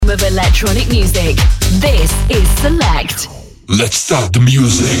of electronic music. This is Select. Let's start the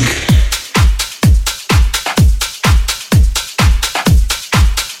music.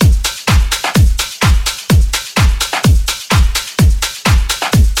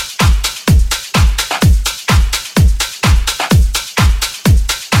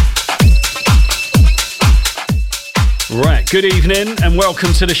 Right, good evening and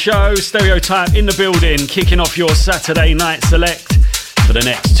welcome to the show. Stereotype in the building, kicking off your Saturday night select for the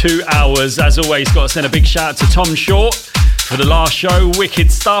next 2 hours. As always, got to send a big shout out to Tom Short for the last show.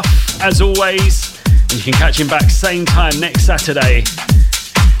 Wicked stuff, as always. And you can catch him back same time next Saturday.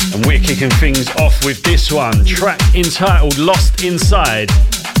 And we're kicking things off with this one, track entitled Lost Inside.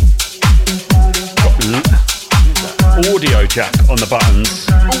 Got audio jack on the buttons.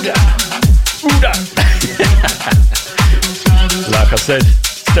 Ooh that. Like I said,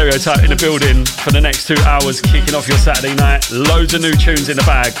 Stereotype in the building for the next 2 hours, kicking off your Saturday night. Loads of new tunes in the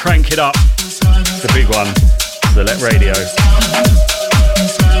bag. Crank it up. It's the big one. Select Radio.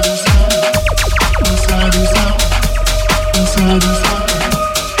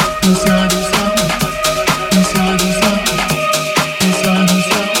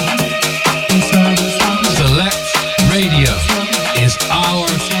 Select Radio is our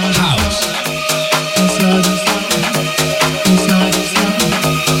house.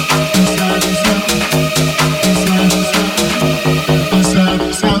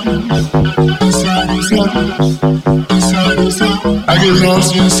 I get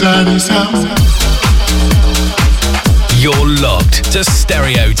lost inside this house. You're locked to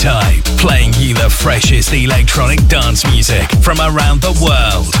Stereotype, playing you the freshest electronic dance music from around the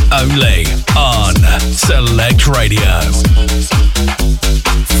world, only on Select Radio.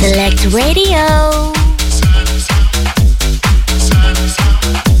 Select Radio. I get lost inside this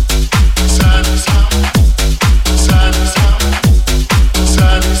house. Inside this house.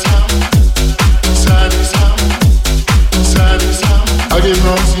 Inside this house. Inside this house. Inside this house.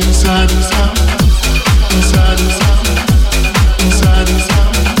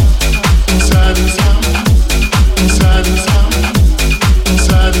 Inside this house.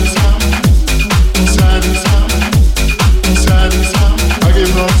 Inside this house. Inside this house. I get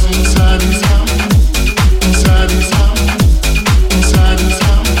lost inside this house. Inside this house. Inside this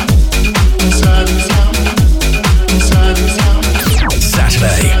house. Inside this house. Inside this house.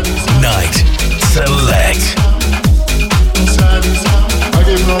 Saturday night select. Inside this house. I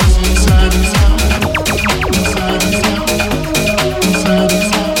get lost inside this house. Inside this house. Inside this house. Inside this house. Inside this house. Inside this house. Inside this house. Inside this house. Inside this house. Inside this house. Inside this house. Inside this house. Inside this house. Inside this house. I get lost inside this house. Inside this house. Inside this house.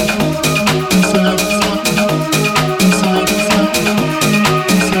 Inside this house. Inside this house. Inside this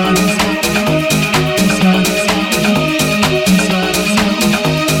house. Inside this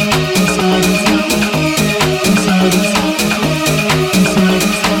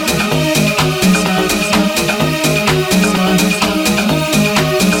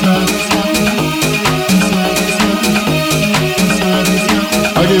Inside this house.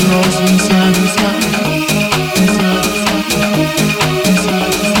 I get lost inside this house. Inside this house.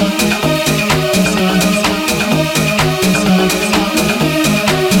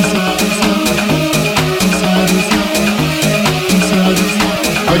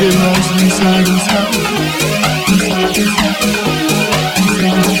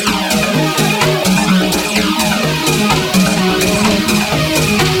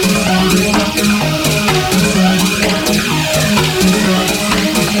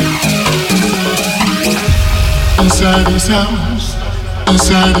 Inside this house.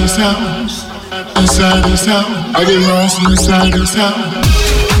 Inside this house, inside this house, inside this house, I get lost inside this house.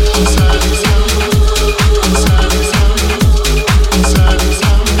 Inside this house, inside this house, inside this house, inside this house,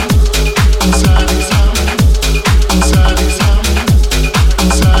 inside this house, inside this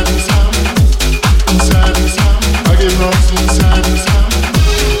house, inside this house, I get lost inside this house. Inside this house, inside this house, inside this house, inside this house. Inside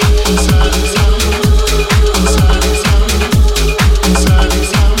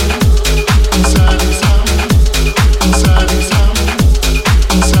this house,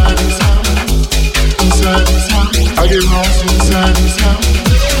 inside this house, inside this house, I get lost inside this house.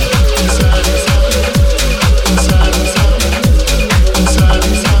 Inside this house, inside this house, inside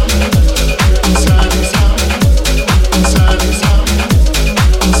this house, inside this house, inside this house,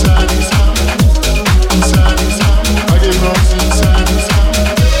 inside this house, inside this house, I get lost inside this house.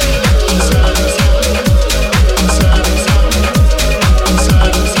 Inside this house, inside this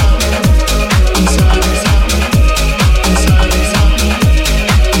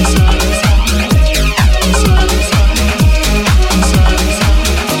house, inside this house,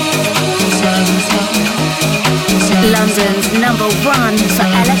 inside this house. London's #1 for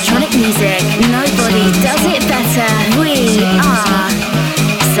electronic music. Nobody does it better. We are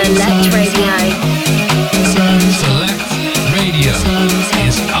Select Radio. Select Radio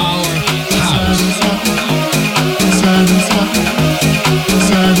is our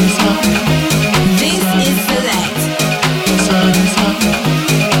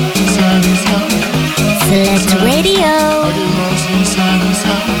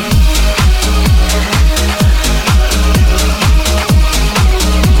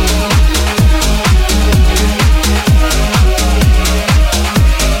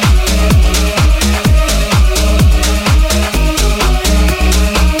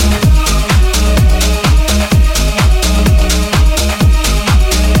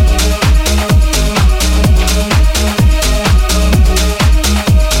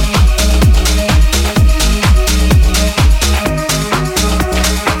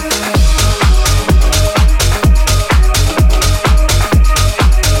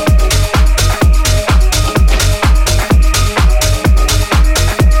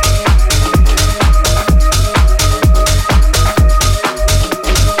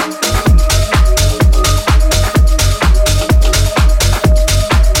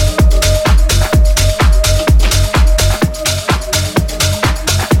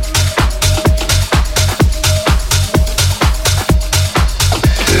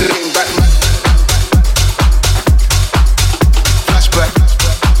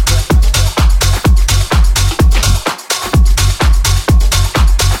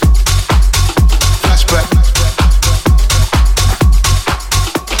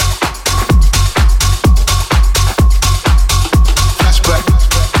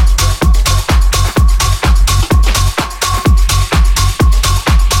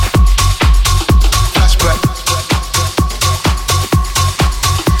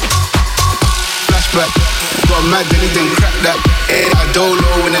flashback. Got mad, then he didn't crack that. I don't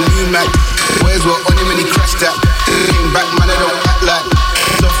know when a new Mac. Boys were on him when he crashed that. Came back, man, I don't act like.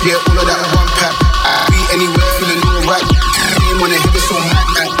 Stuff, yeah, all of that one pack. Be anywhere, feeling alright. Came on the head, it's so mad,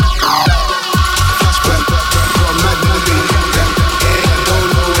 man. Flashback. Got mad, then he didn't crack that. I don't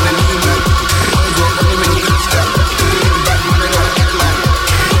know when a new Mac. Boys were on him when he crashed that. Came back, man,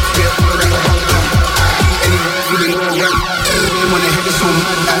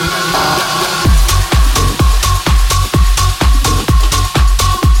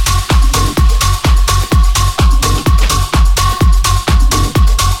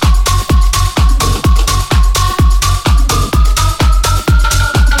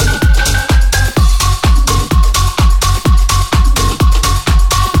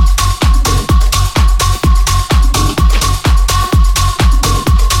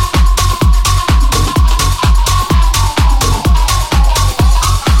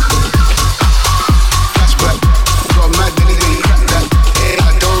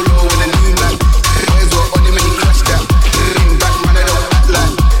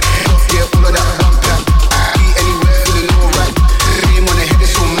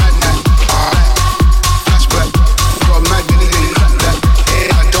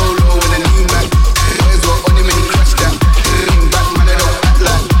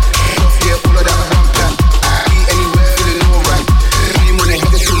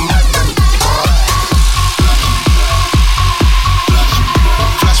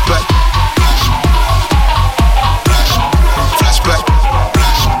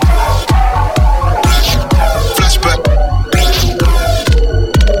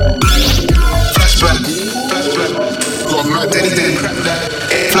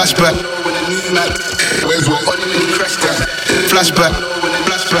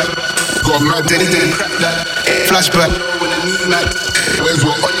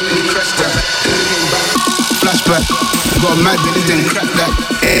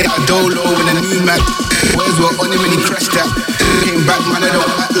 I don't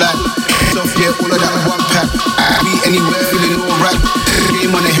act like. Stuff, yeah, all of that one pack. Be anywhere, feeling alright.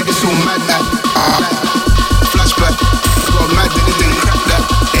 Came on the head, it's so mad,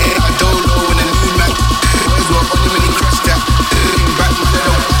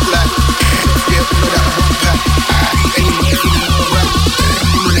 man.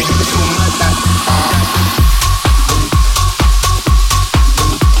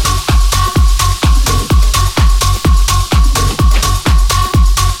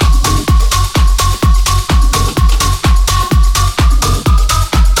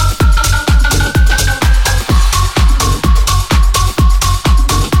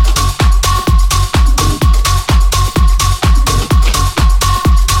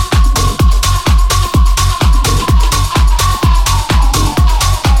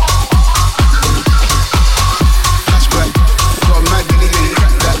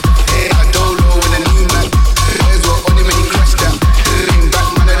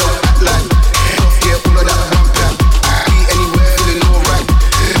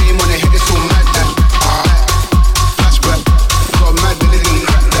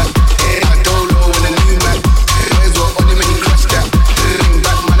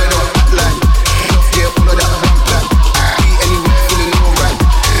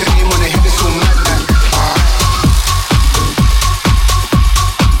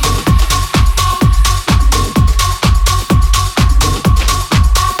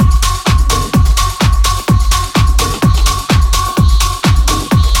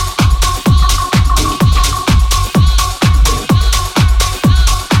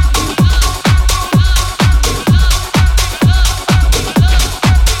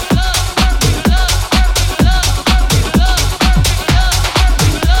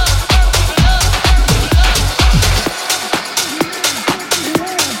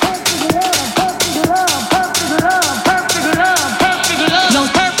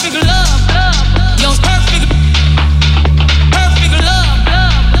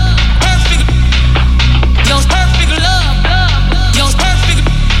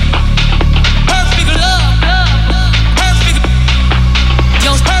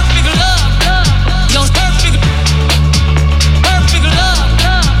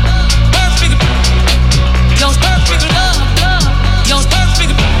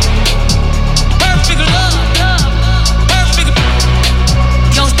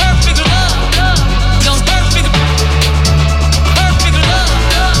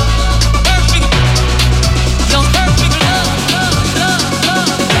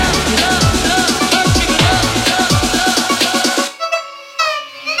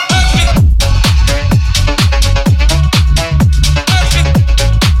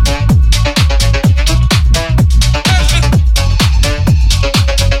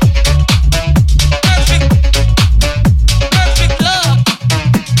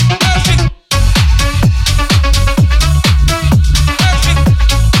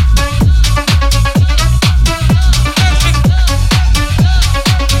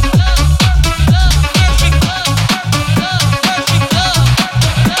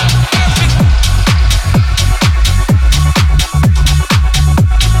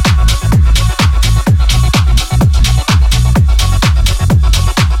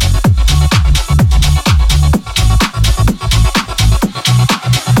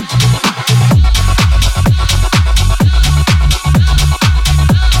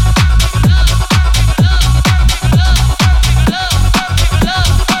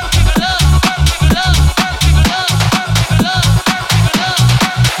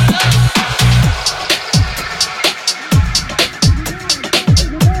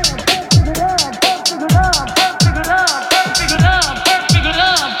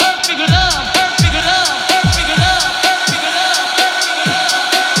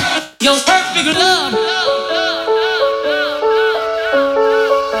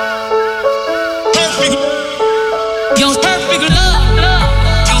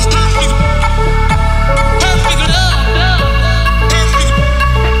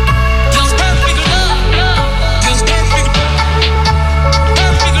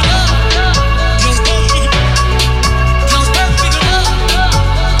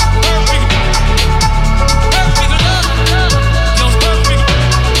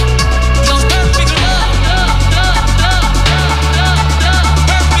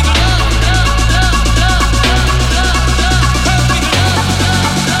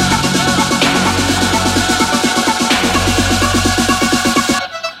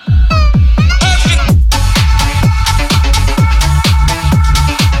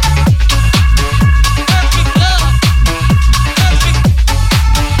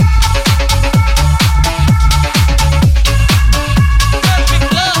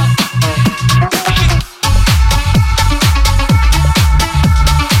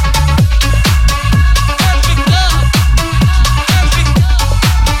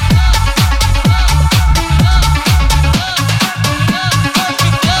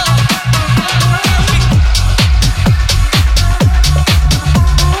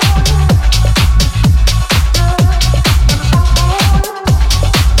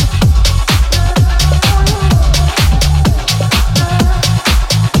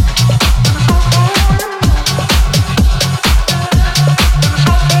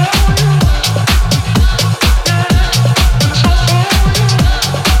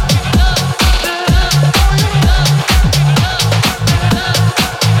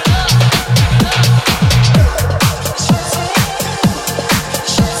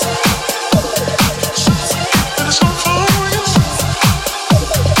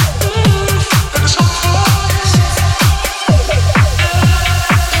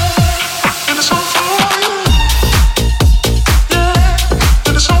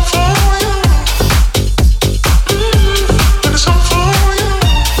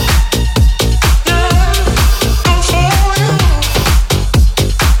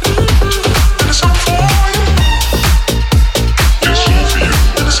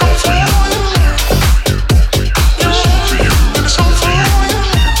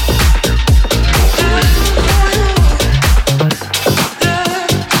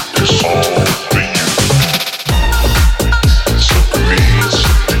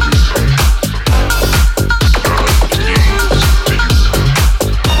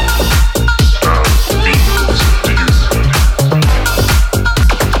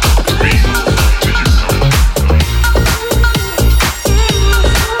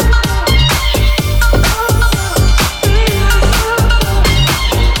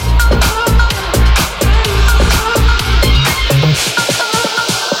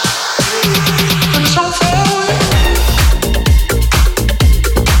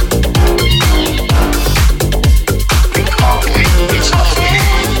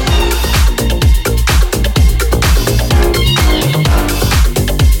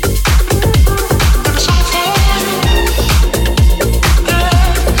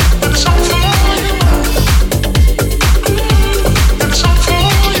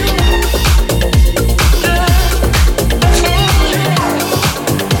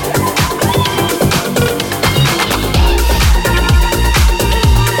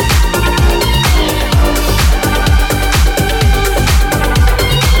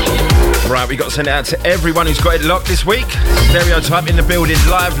 We got to send it out to everyone who's got it locked this week. Stereotype in the building,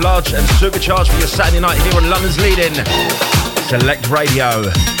 live, large and supercharged for your Saturday night here on London's leading Select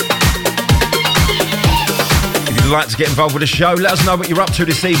Radio. If you'd like to get involved with the show, let us know what you're up to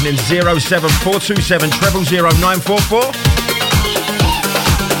this evening. 07427 000 944.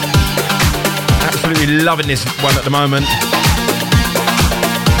 Absolutely loving this one at the moment.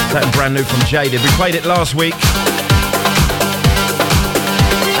 Something brand new from Jaded. We played it last week.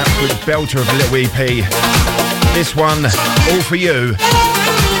 Absolute belter of a little EP. This one, all for you.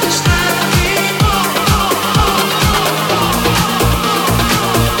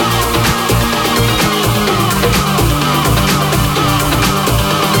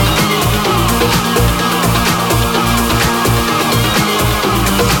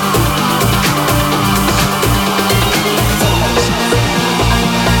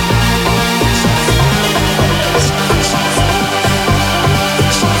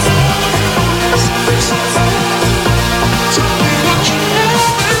 Tell me what you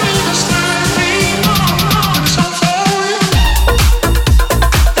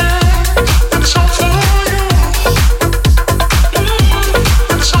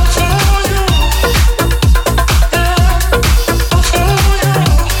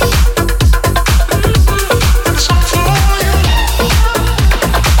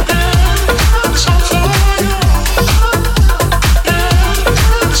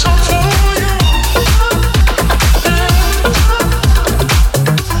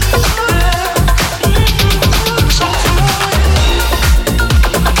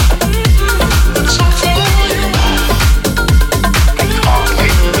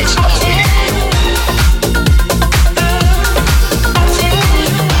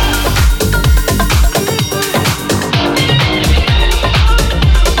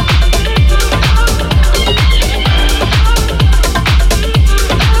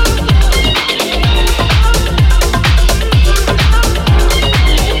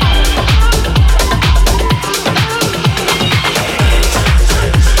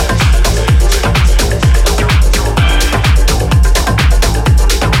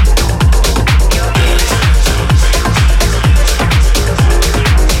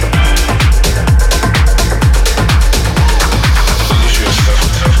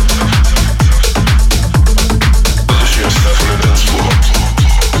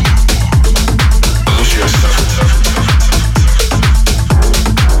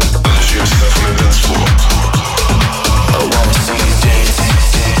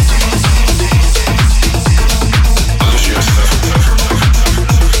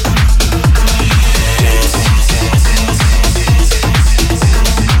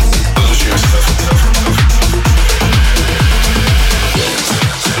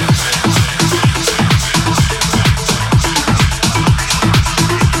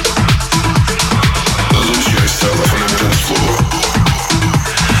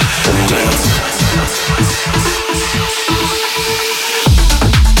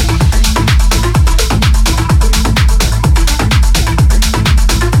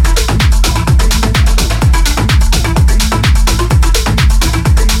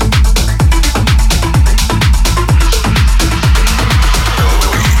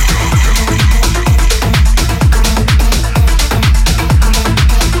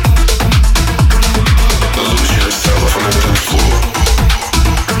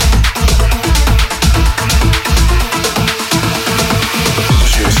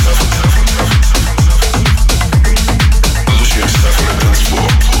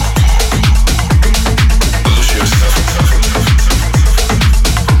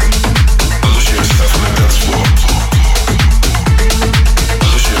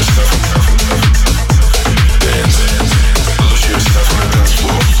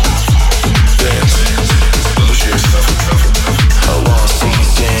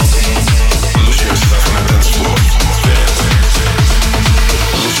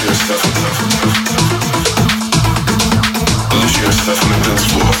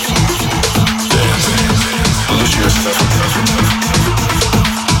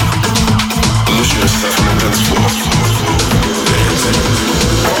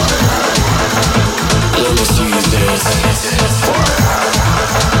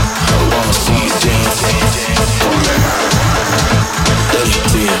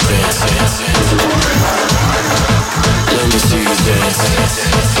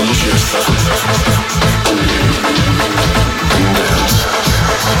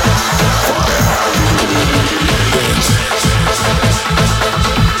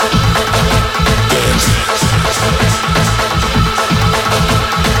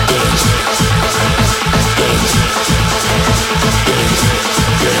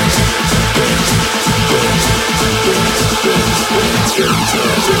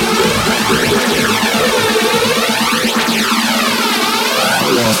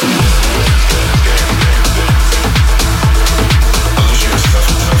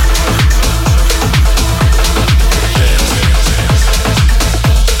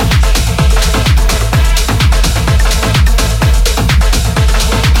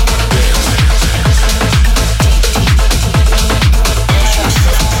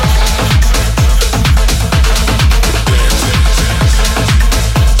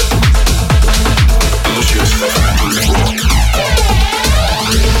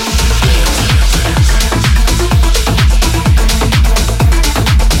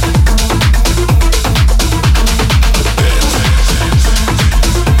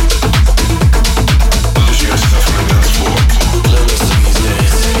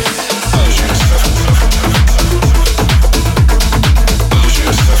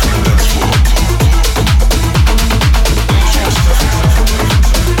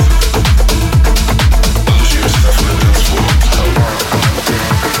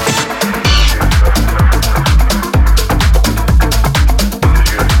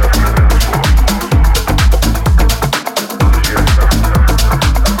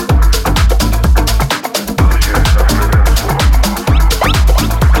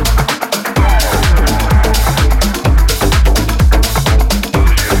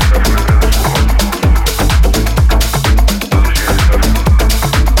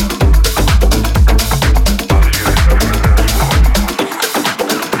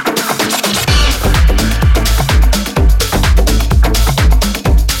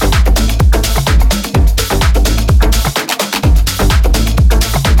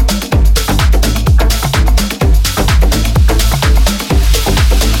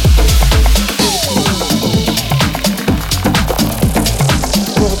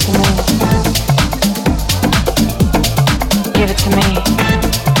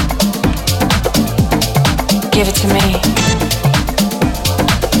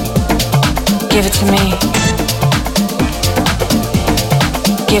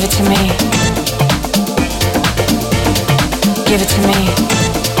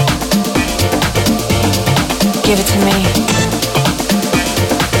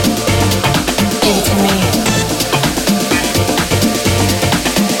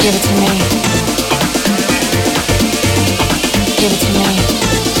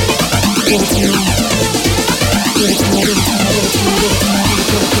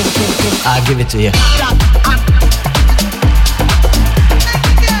I'll give it to you.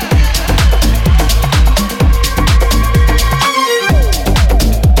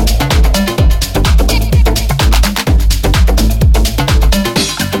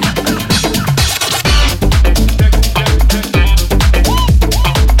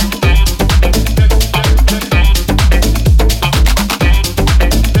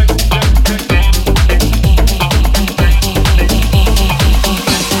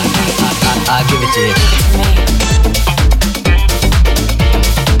 I'll give it to you.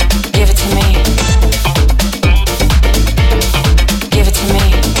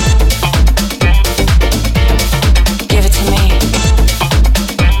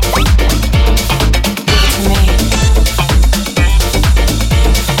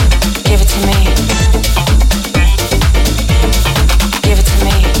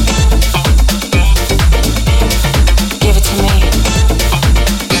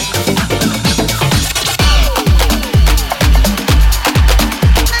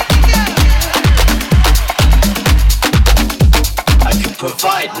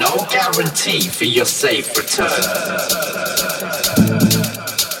 For your safe return.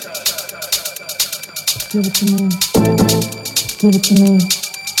 Give it to me. Give it to me.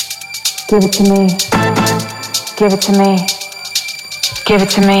 Give it to me. Give it to me. Give it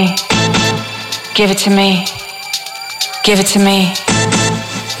to me. Give it to me. Give it to me.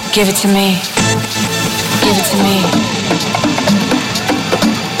 Give it to me. Give it to me.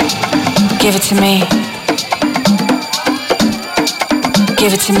 Give it to me.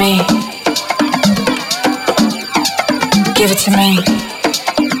 Give it to me. Give it to me.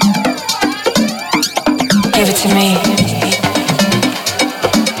 Give it to me.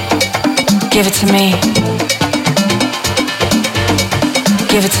 Give it to me.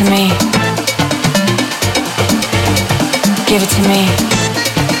 Give it to me. Give it to me. Give it to me.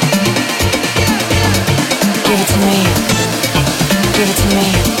 Give it to me. Give it to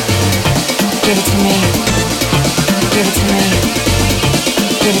me. Give it to me. Give it to me.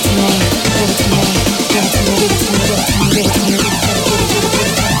 Give it to me. Give it to me. Give it to me. Give it to me.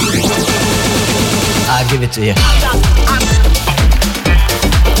 I'll give it to you.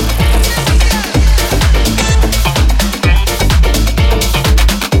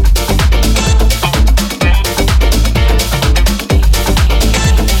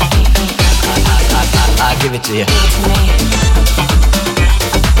 I'll give it to you.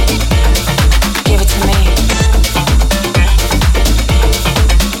 Give it to me.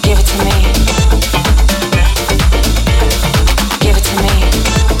 Give it to me. Give it to me.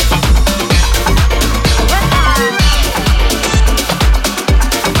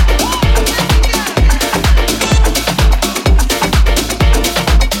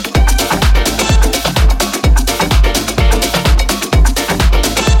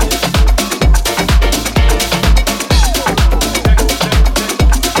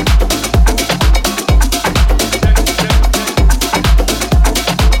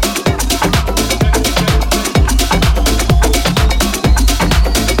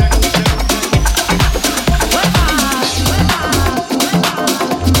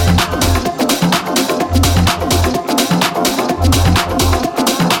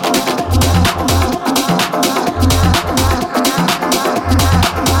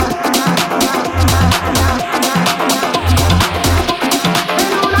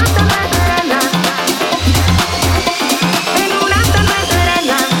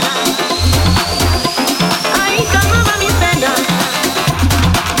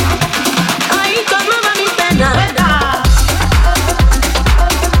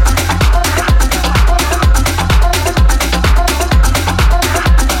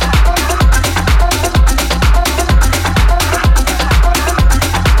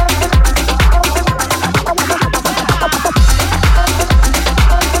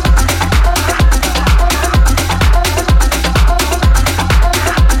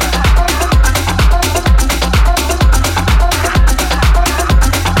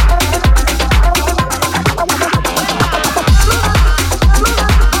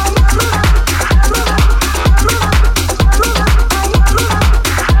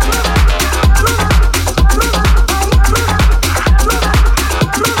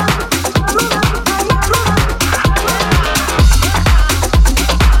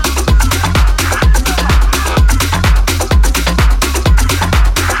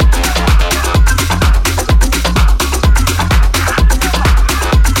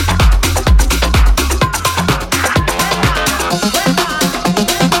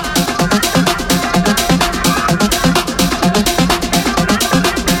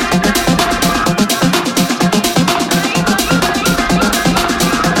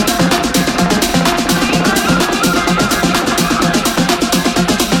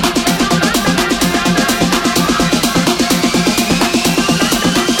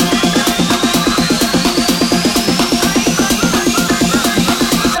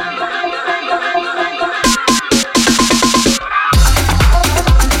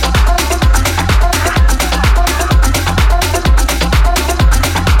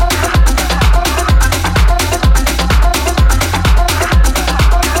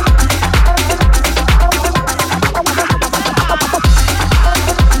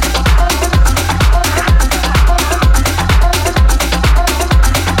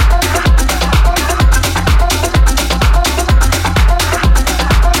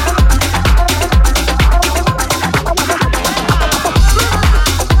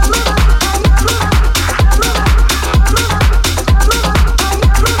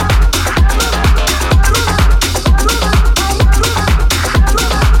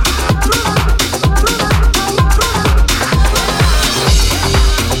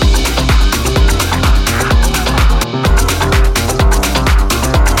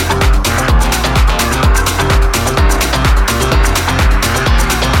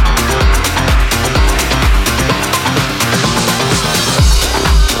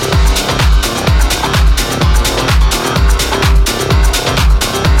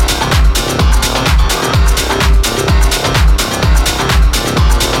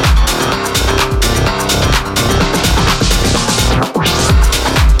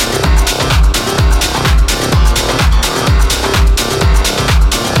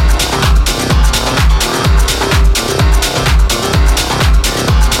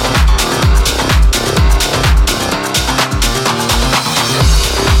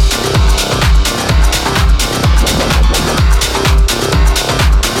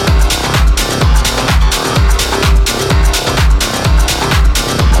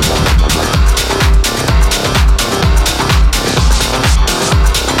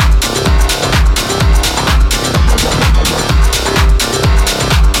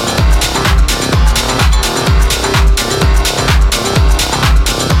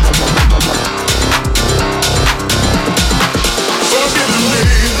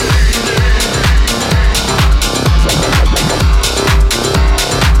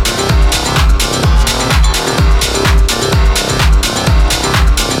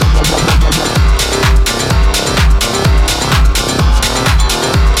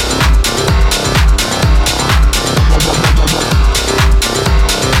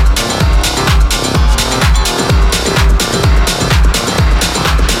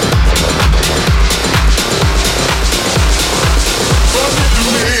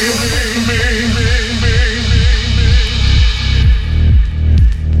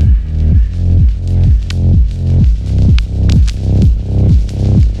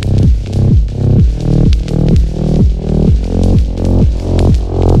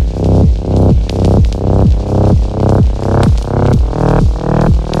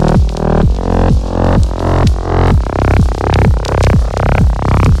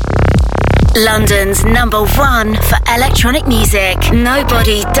 London's #1 for electronic music.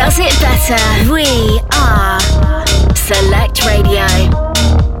 Nobody does it better. We are Select Radio.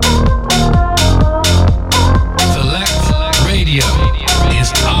 Select Radio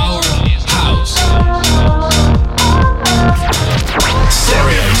is our house.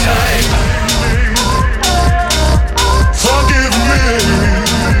 Stereotype. Forgive me.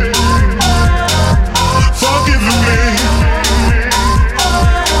 Forgive me.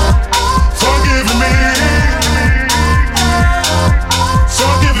 Forgive me.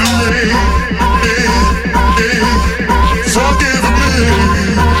 Forgive me. Forgive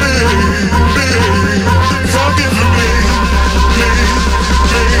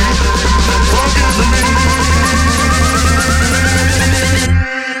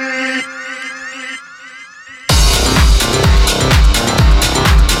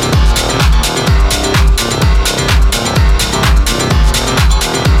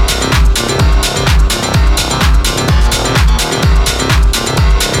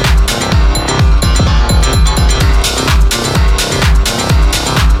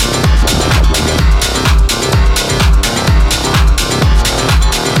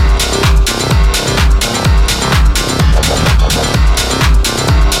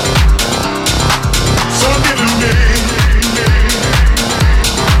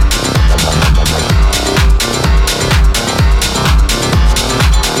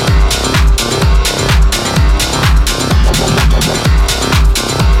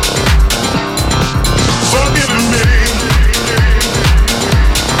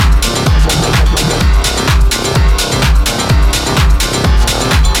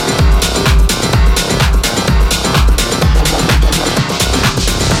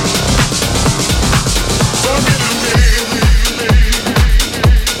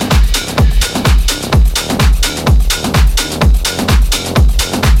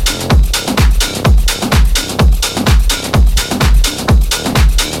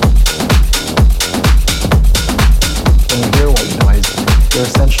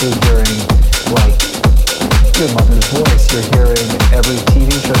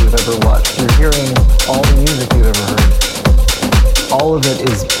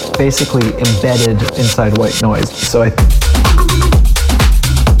basically embedded inside white noise. So I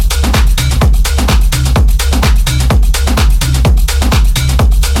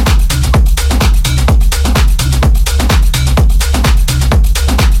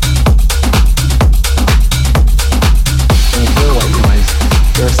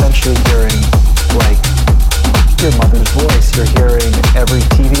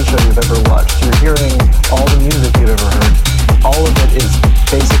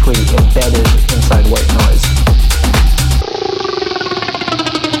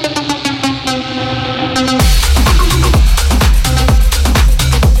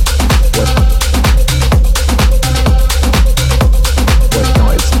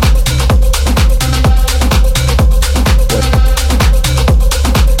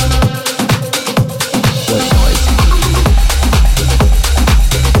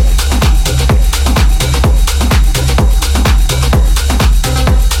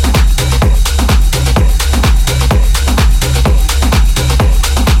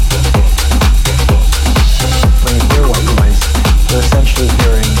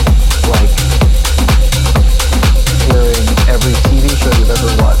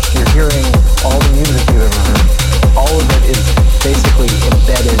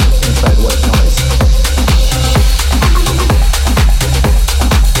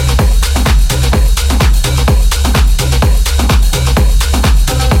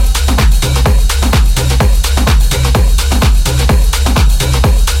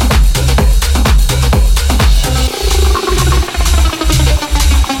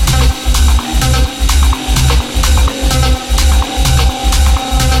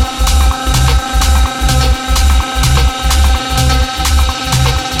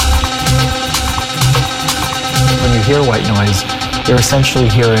you're essentially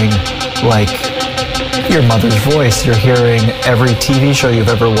hearing like your mother's voice, you're hearing every TV show you've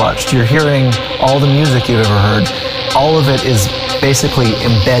ever watched, you're hearing all the music you've ever heard. All of it is basically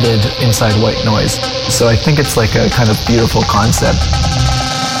embedded inside white noise. So I think it's like a kind of beautiful concept.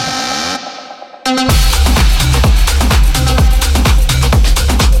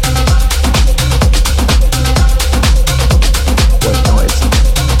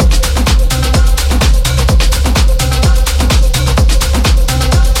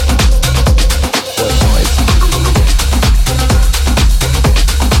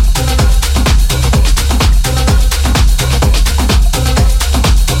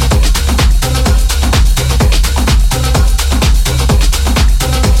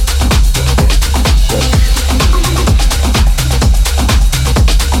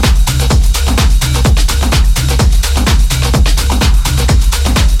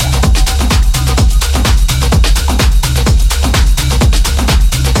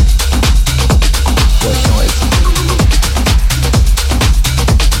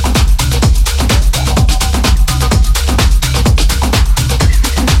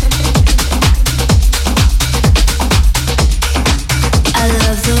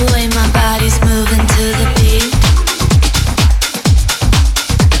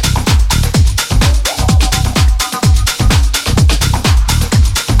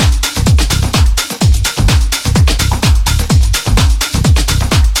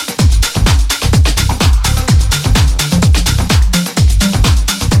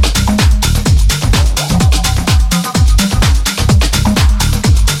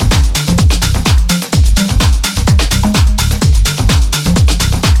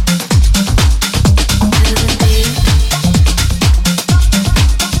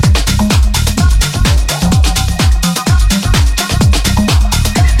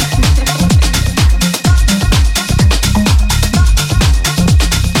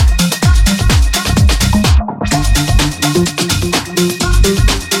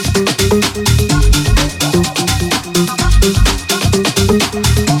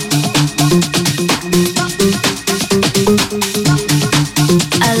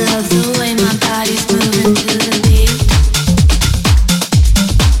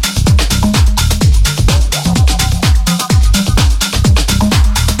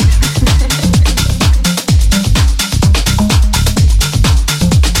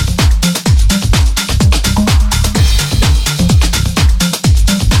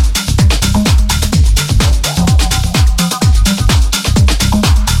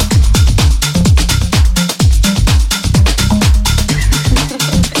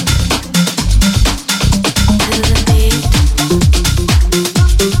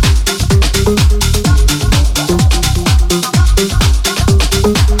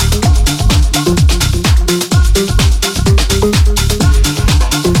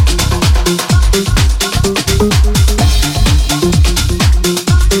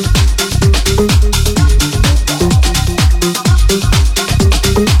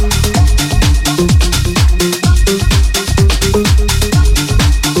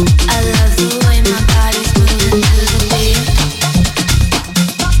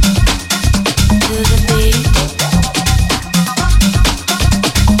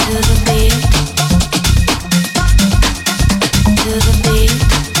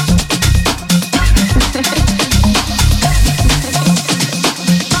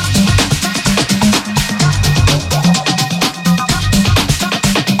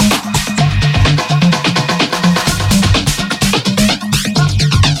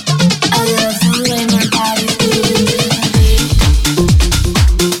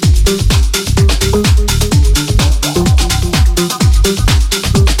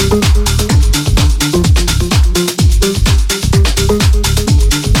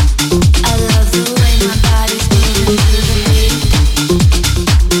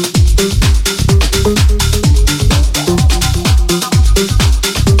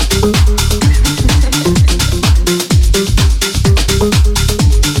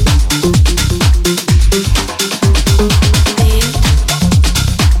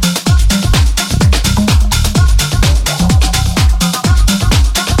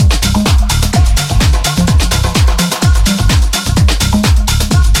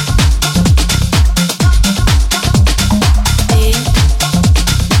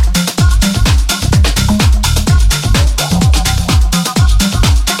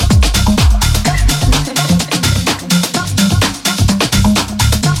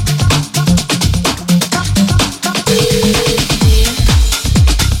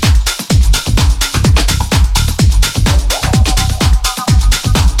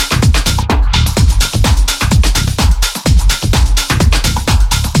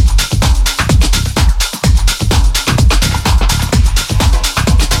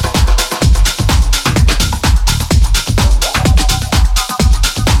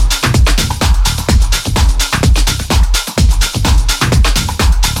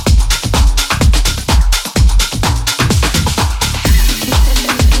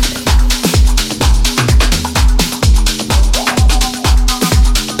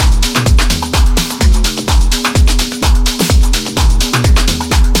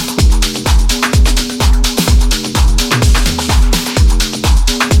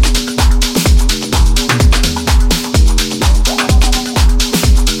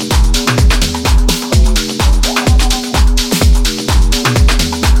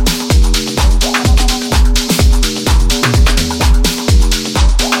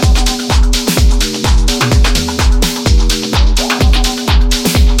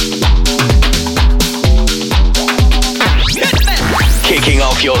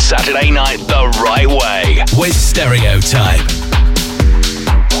 off your Saturday night the right way with Stereotype.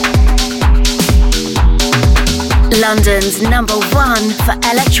 London's #1 for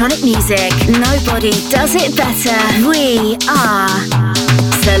electronic music. Nobody does it better. We are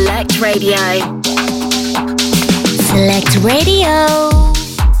Select Radio. Select Radio.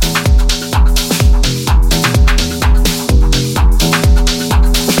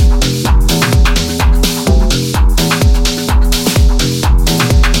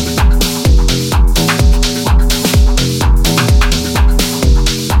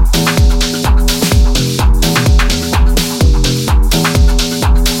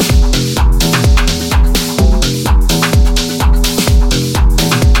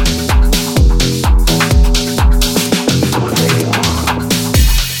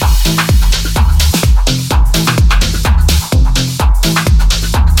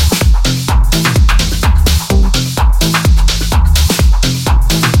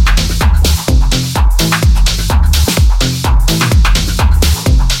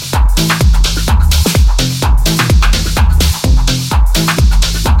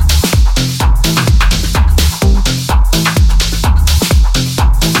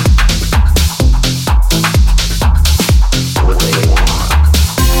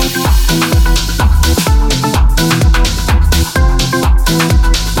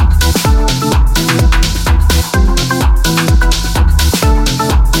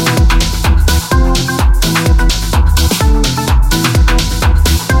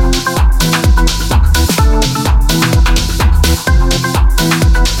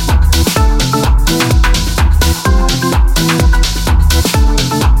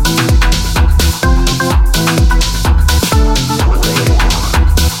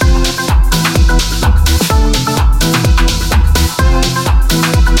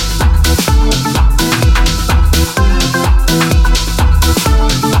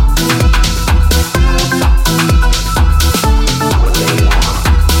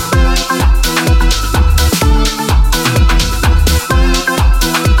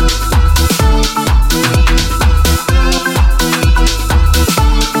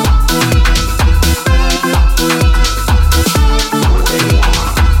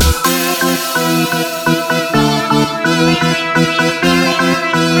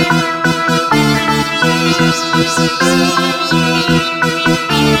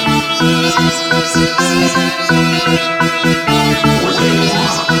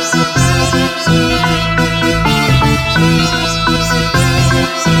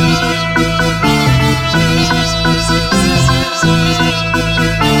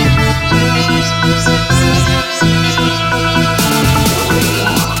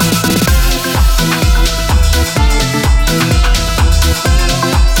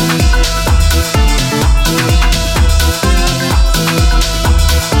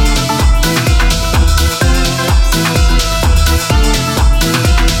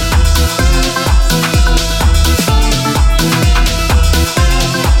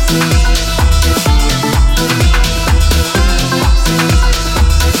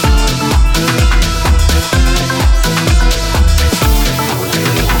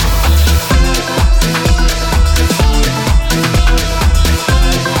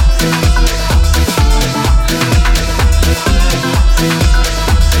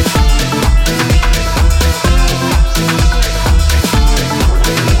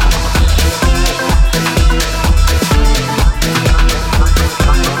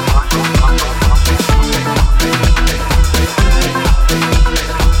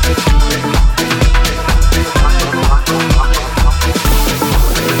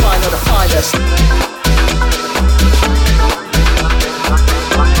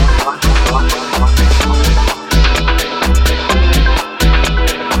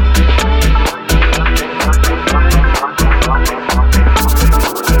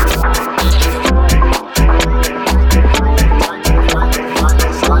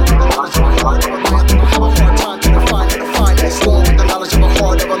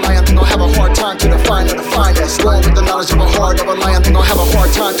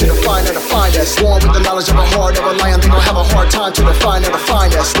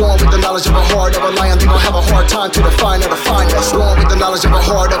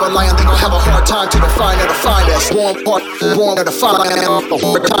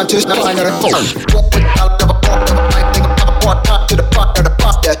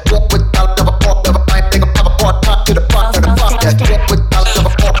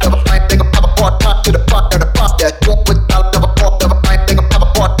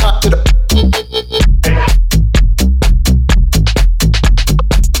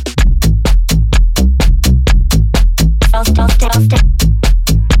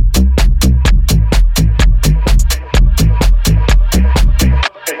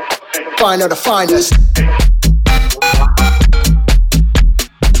 finer, the finest.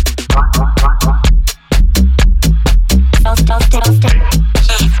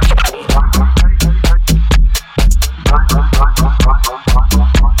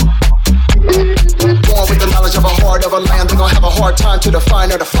 Born with the knowledge of a heart of a land, they gon' have a hard time to define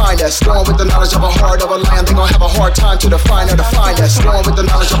the finest. Born with the knowledge of a heart of a land, they gon' have a hard time to define the finest. Born with the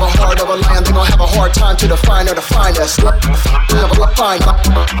knowledge of a heart of a land, they gon' have a hard time to define the finest.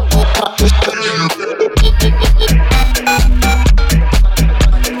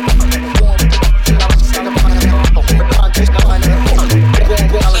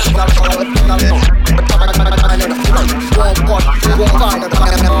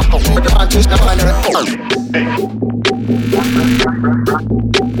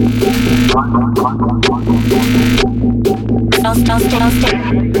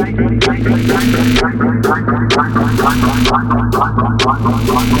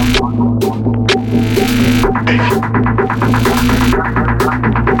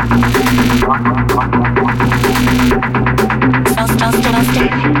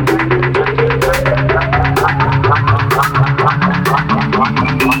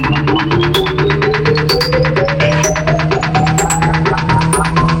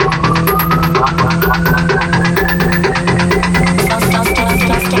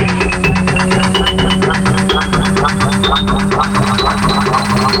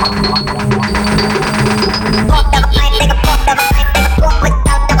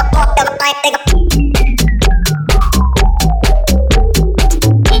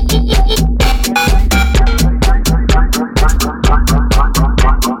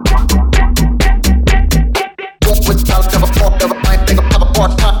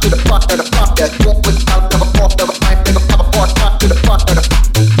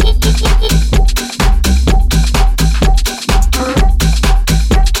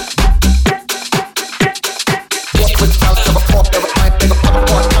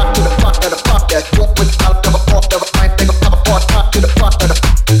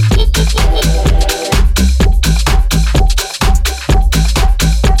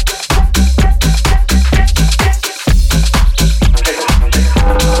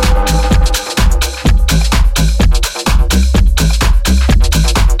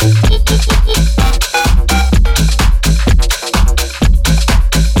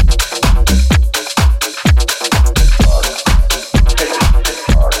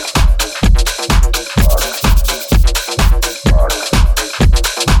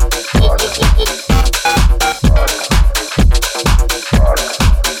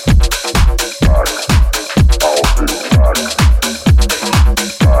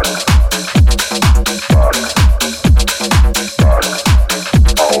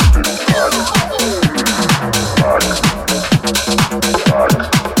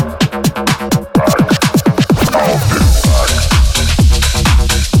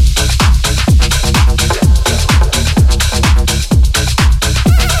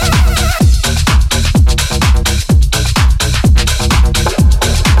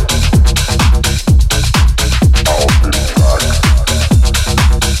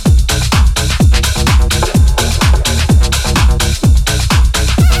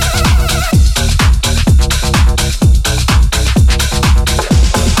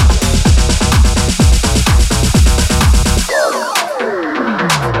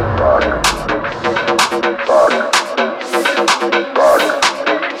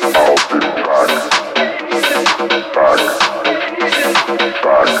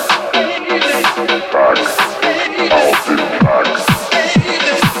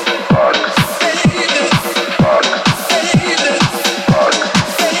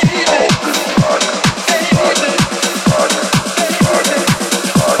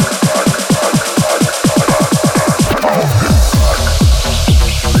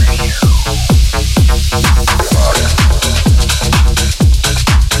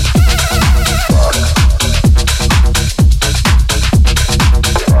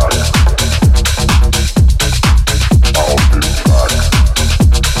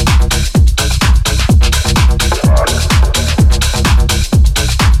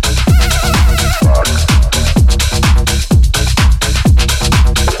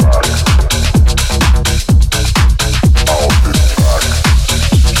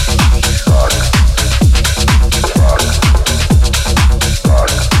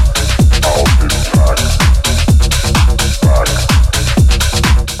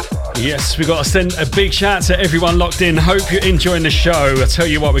 Yes, we've got to send a big shout to everyone locked in. Hope you're enjoying the show. I tell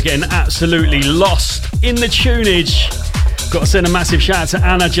you what, we're getting absolutely lost in the tunage. Got to send a massive shout to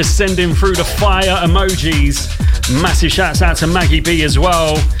Anna, just sending through the fire emojis. Massive shouts out to Maggie B as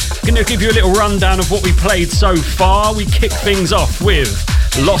well. Going to give you a little rundown of what we played so far. We kicked things off with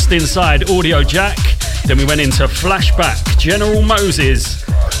Lost Inside, Audio Jack. Then we went into Flashback, General Moses.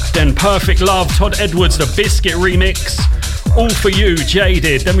 Then Perfect Love, Todd Edwards, the Biscuit remix. All For You,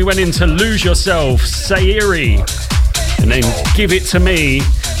 Jaded. Then we went into Lose Yourself, Sayiri. And then Give It To Me,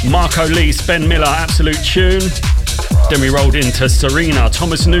 Marco Lee, Ben Miller, absolute tune. Then we rolled into Serena,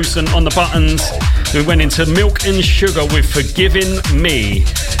 Thomas Newson on the buttons. Then we went into Milk and Sugar with Forgiving Me.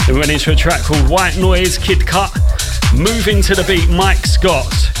 Then we went into a track called White Noise, Kid Cut. Moving to the Beat, Mike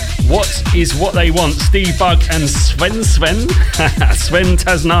Scott. What Is What They Want, Steve Bug and Sven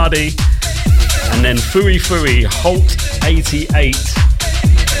Tasnadi. And then Fooey Fooey, Holt 88.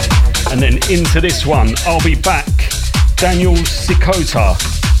 And then into this one, I'll Be Back, Daniel Sikota.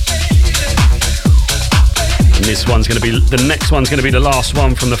 And this one's going to be, the next one's going to be the last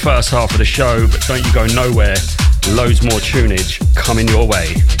one from the first half of the show, but don't you go nowhere. Loads more tunage coming your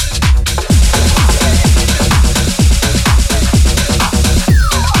way.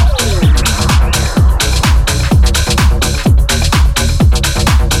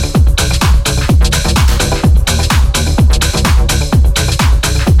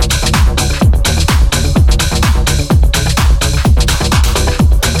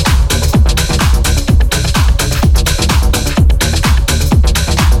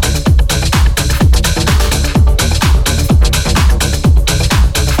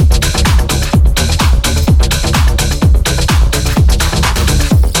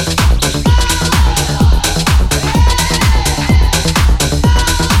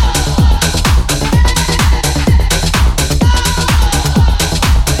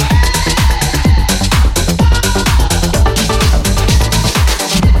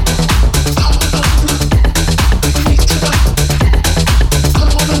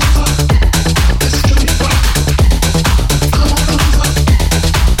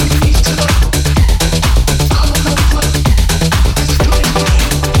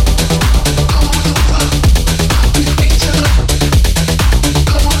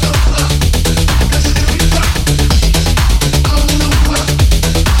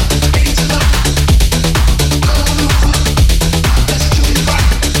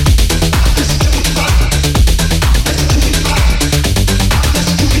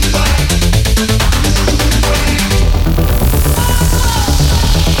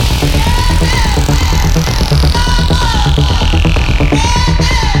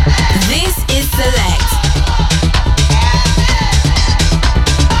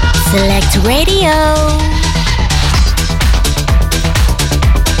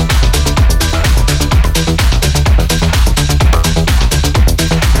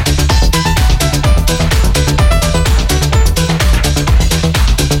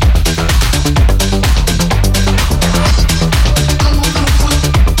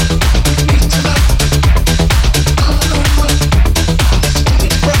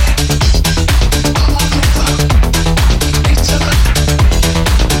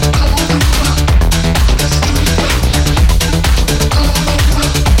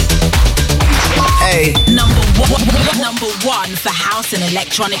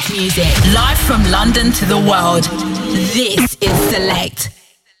 Electronic music, live from London to the world. This is Select.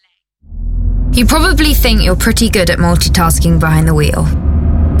 You probably think you're pretty good at multitasking behind the wheel.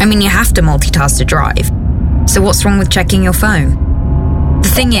 I mean, you have to multitask to drive. So what's wrong with checking your phone? The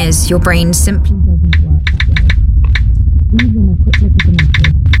thing is, your brain simply doesn't work that way. Even a quick look at the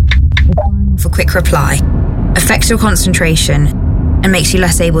message, for quick reply, affects your concentration and makes you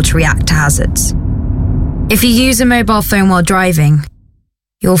less able to react to hazards. If you use a mobile phone while driving,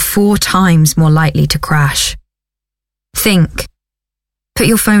 you're 4 times more likely to crash. Think. Put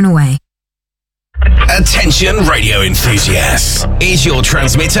your phone away. Attention radio enthusiasts. Is your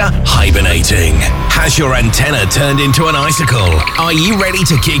transmitter hibernating? Has your antenna turned into an icicle? Are you ready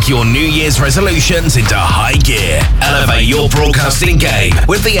to kick your New Year's resolutions into high gear? Elevate your broadcasting game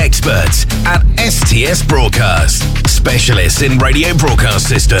with the experts at STS Broadcast, specialists in radio broadcast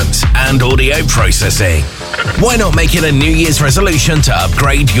systems and audio processing. Why not make it a New Year's resolution to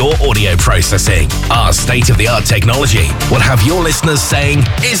upgrade your audio processing? Our state-of-the-art technology will have your listeners saying,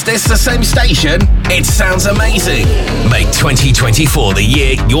 "Is this the same station? It sounds amazing." Make 2024 the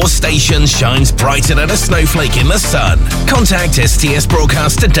year your station shines brighter than a snowflake in the sun. Contact STS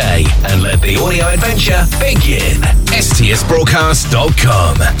Broadcast today and let the audio adventure begin.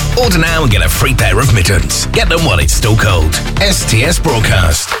 STSBroadcast.com. Order now and get a free pair of mittens. Get them while it's still cold. STS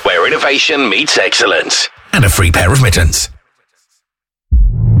Broadcast, where innovation meets excellence. And a free pair of mittens.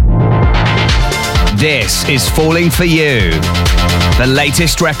 This is Falling For You, the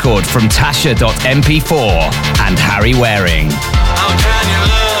latest record from Tasha.mp4 and Harry Waring. How can you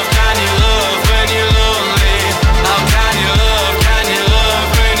love?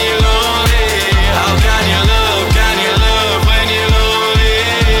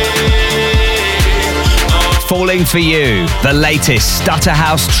 Falling For You, the latest Stutter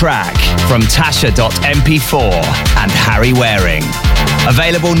House track from Tasha.mp4 and Harry Waring.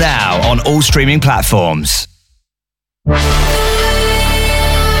 Available now on all streaming platforms.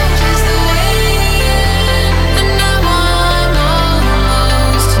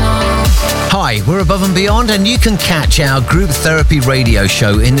 Hi, we're Above and Beyond, and you can catch our group therapy radio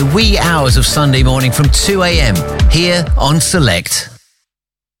show in the wee hours of Sunday morning from 2 a.m. here on Select.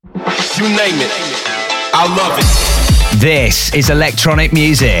 You name it, I love it. This is electronic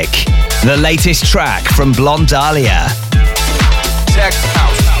music. The latest track from Blonde Dahlia. Tech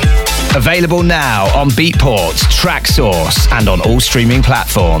House. Available now on Beatport, Tracksource, and on all streaming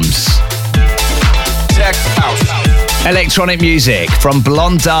platforms. Tech House. Electronic music from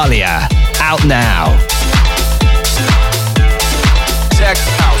Blonde Dahlia. Out now. Tech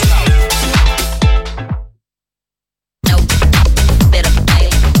House.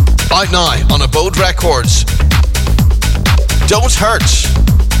 Out now on Abode Records. Don't Hurt.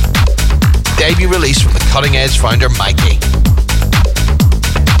 Debut release from the Cutting Edge founder Mikey.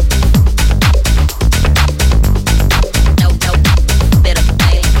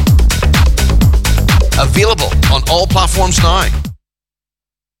 Available on all platforms now.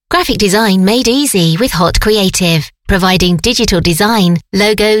 Graphic design made easy with Hot Creative, providing digital design,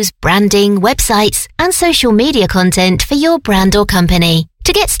 logos, branding, websites, and social media content for your brand or company.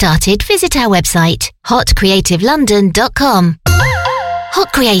 To get started, visit our website, hotcreativelondon.com.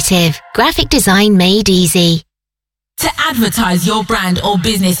 Hot Creative, graphic design made easy. To advertise your brand or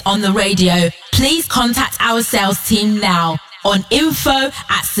business on the radio, please contact our sales team now on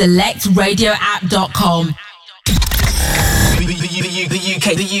info@selectradioapp.com.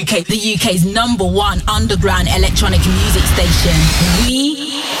 The UK's #1 underground electronic music station.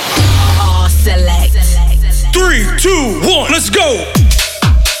 We are Select. 3, 2, 1, let's go!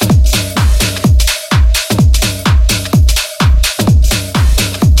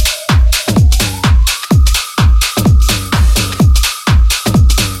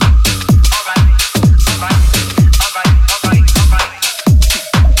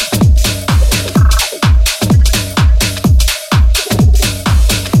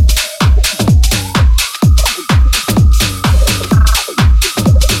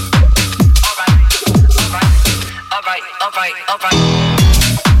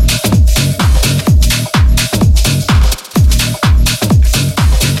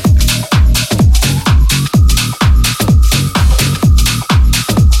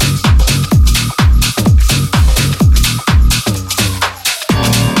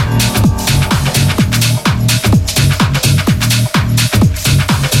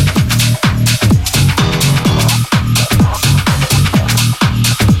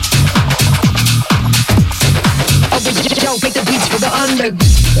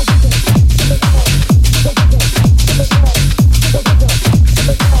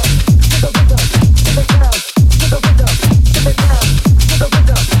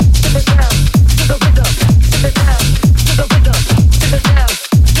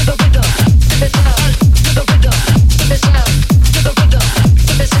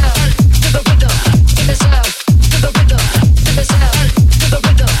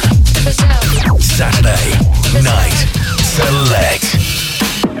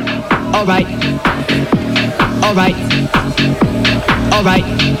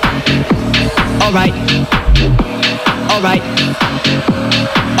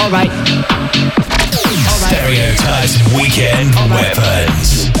 Stereotype's Weekend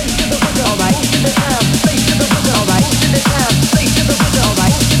Weapons.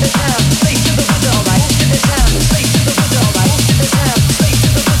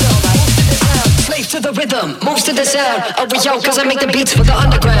 Slave to the rhythm, moves to the sound. Oh, yo, cause I make the beats for the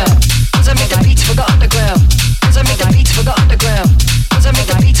underground. Cause I make the beats for the underground. Cause I make the beats for the underground. Cause I make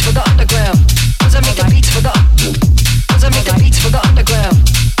the beats for the underground. Cause I make the beats for the Cause I make the beats for the underground.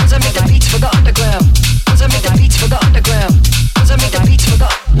 Cause I make the beats for the underground. Cause I make the beats for the underground. Cause I make the beats for the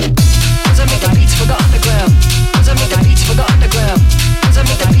Cause I make the beats for the underground. Cause I make the beats for the underground. Cause I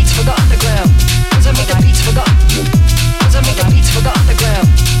make the beats for the underground. Cause I make the beats for the Cause I make the beats for the underground.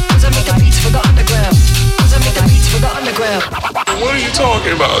 Cause I make the beats for the underground. Cause I make the beats for the underground. What are you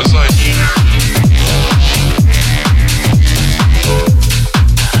talking about? It's like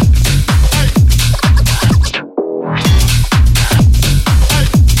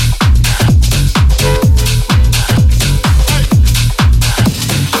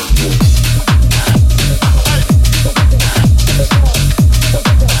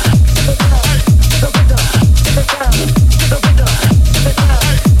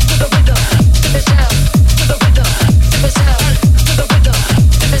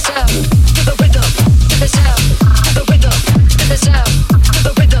To the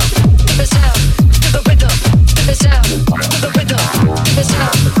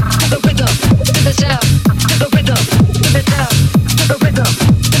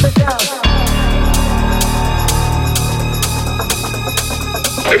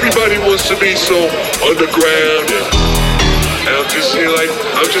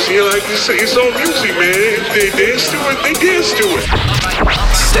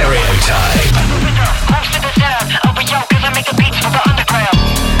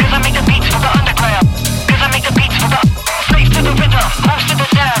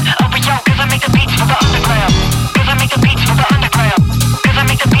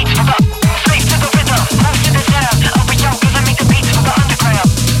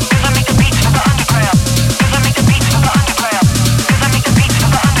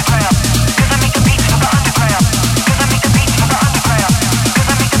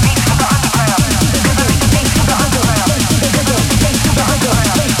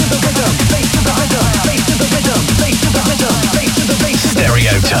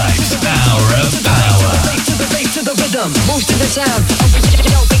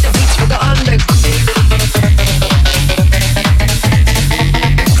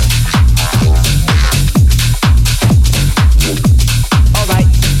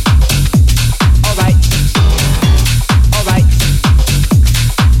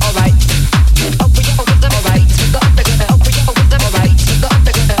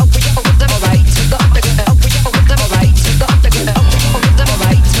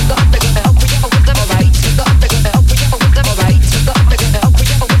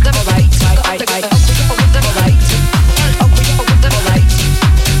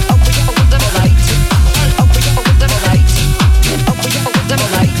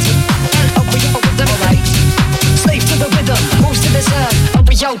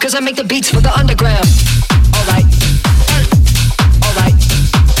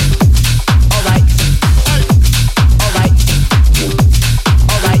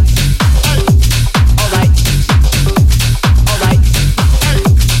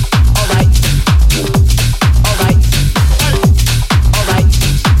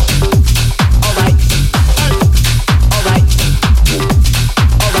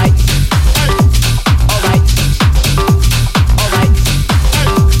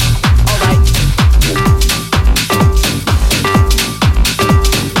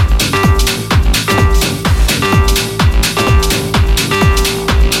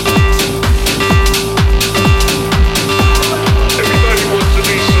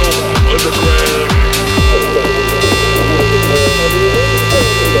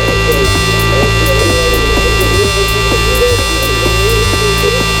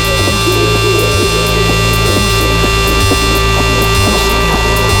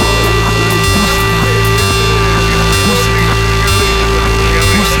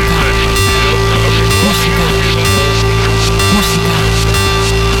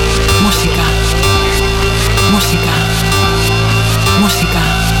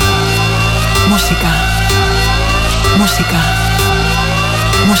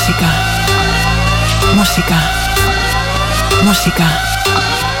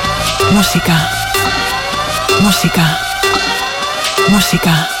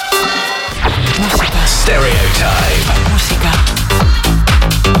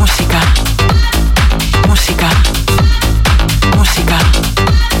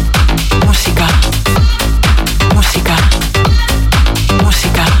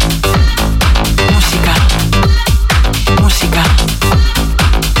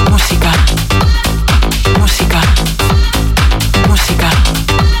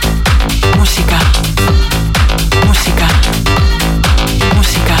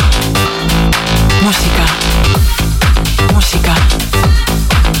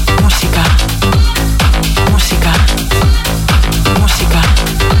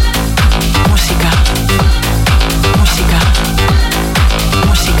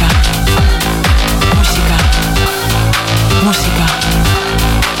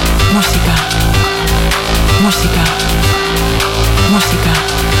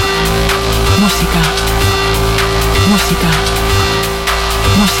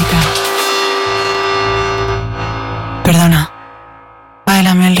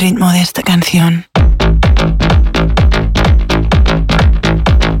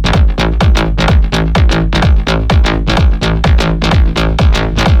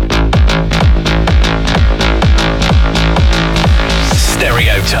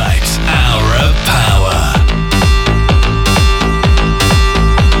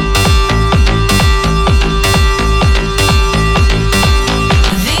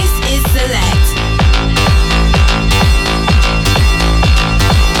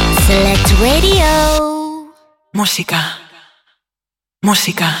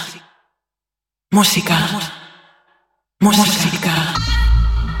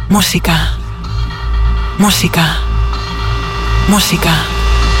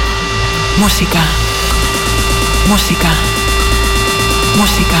Música. Música.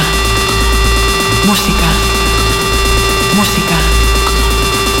 Música. Música. Música.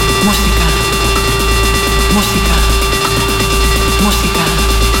 Música. Música. Música.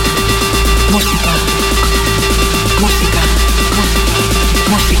 Música. Música.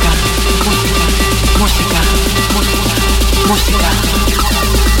 Música. Música. Música.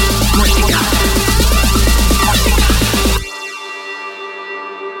 Música.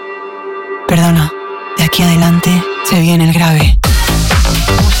 Perdona, de aquí adelante se viene el grave.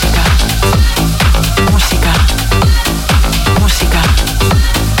 Música. Música. Música.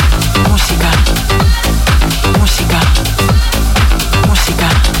 Música. Música. Música.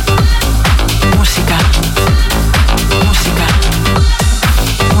 Música. Música. Música.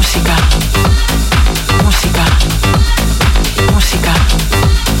 Música. Música. Música. Música.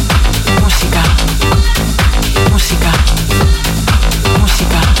 Música.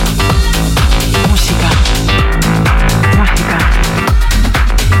 Música.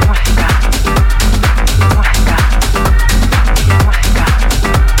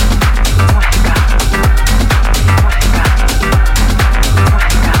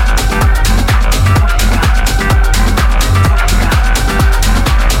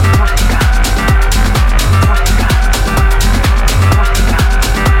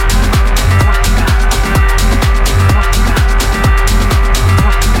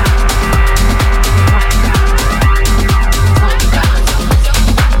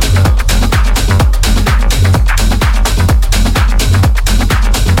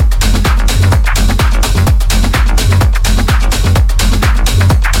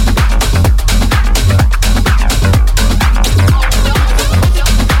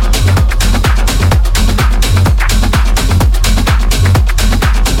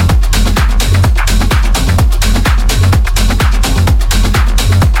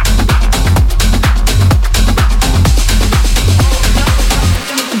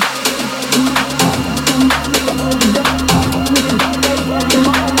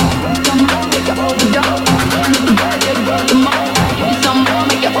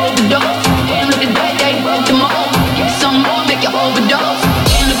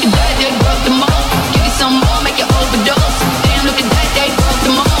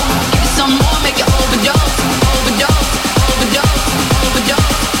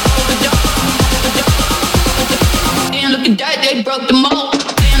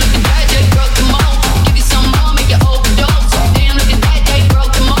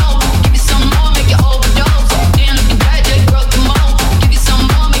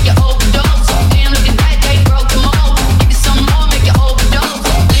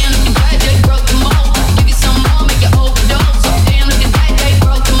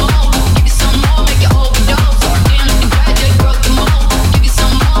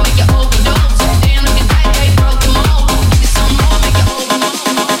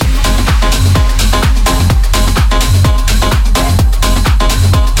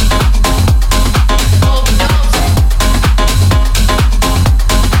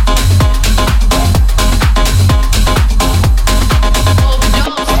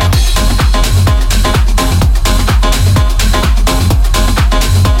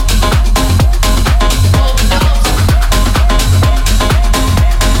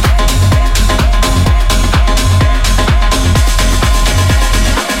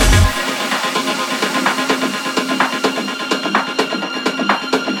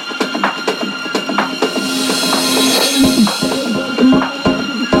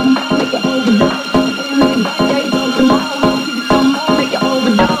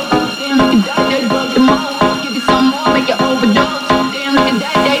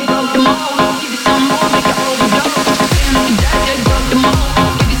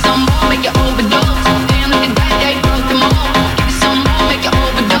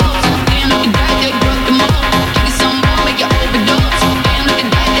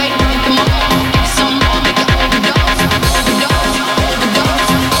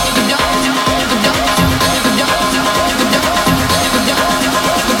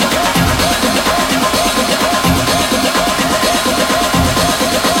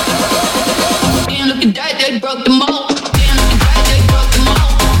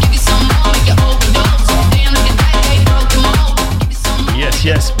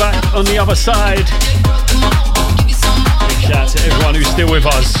 Yes, back on the other side. Big shout out to everyone who's still with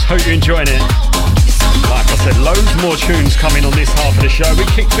us. Hope you're enjoying it. Like I said, loads more tunes coming on this half of the show. We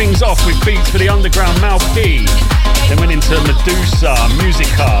kicked things off with beats for the underground Mal P. Then went into Medusa,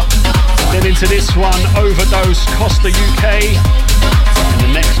 Musica. Then into this one, Overdose, Costa UK. And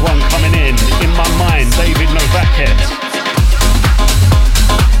the next one coming in My Mind, David Novaket.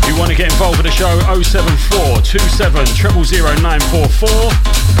 If you want to get involved 074 27 000 944.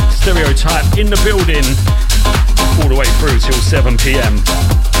 Stereotype in the building all the way through till 7 p.m.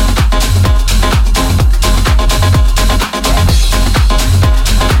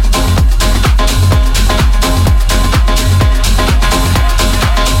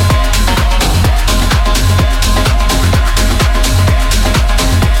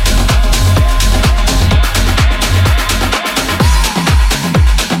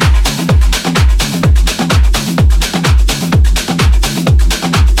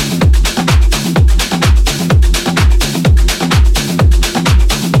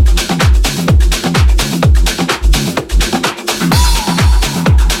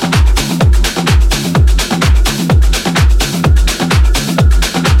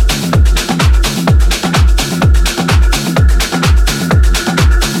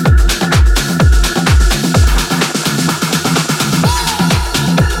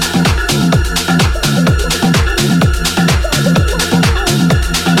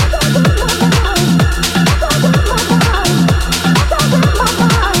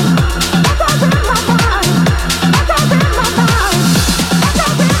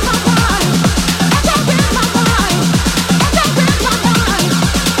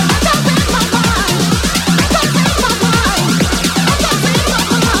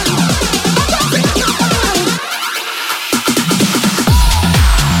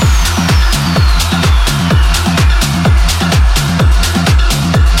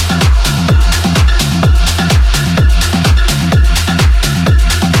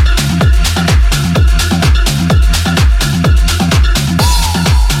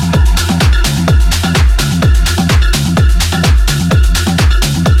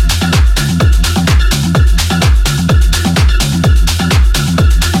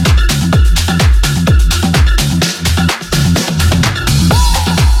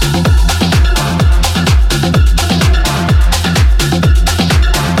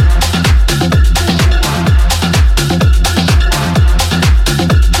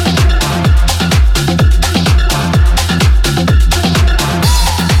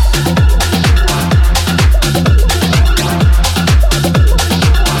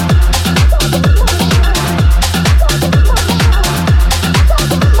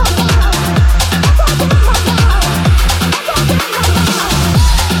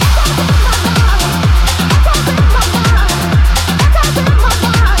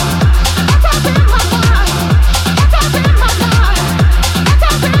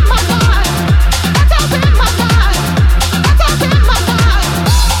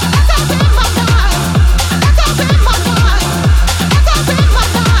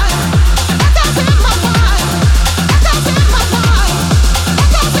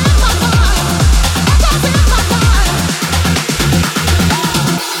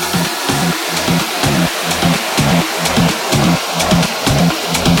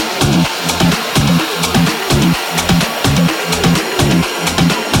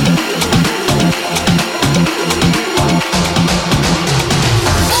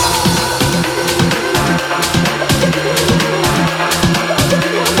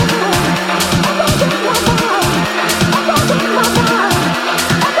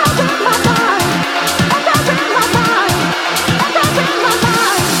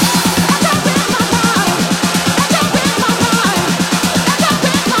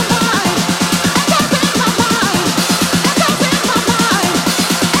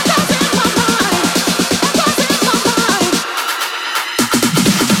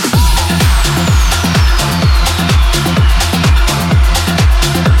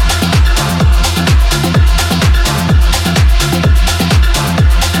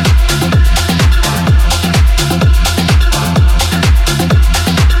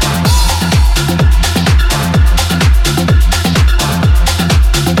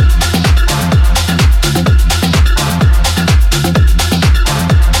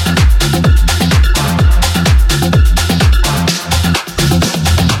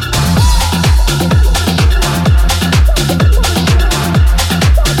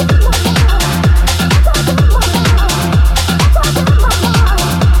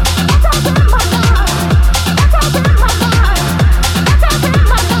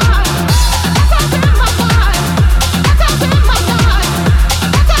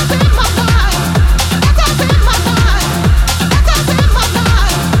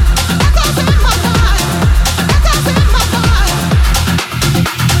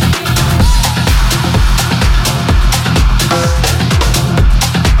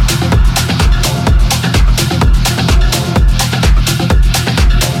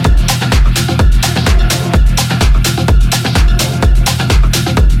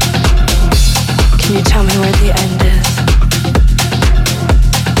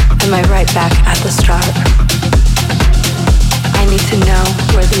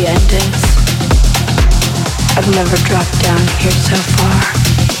 where the end is. I've never dropped down here so far.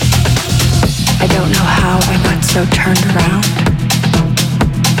 I don't know how I got so turned around.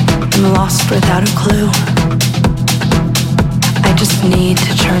 I'm lost without a clue. I just need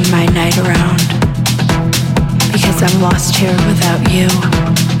to turn my night around, because I'm lost here without you.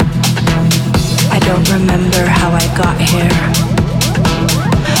 I don't remember how I got here,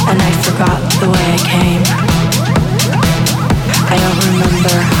 and I forgot the way I came. I don't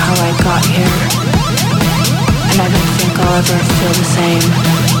remember how I got here, and I don't think I'll ever feel the same.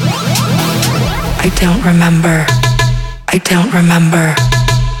 I don't remember. I don't remember.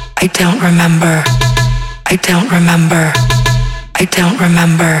 I don't remember. I don't remember. I don't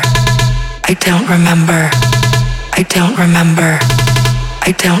remember. I don't remember. I don't remember.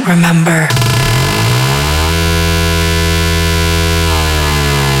 I don't remember.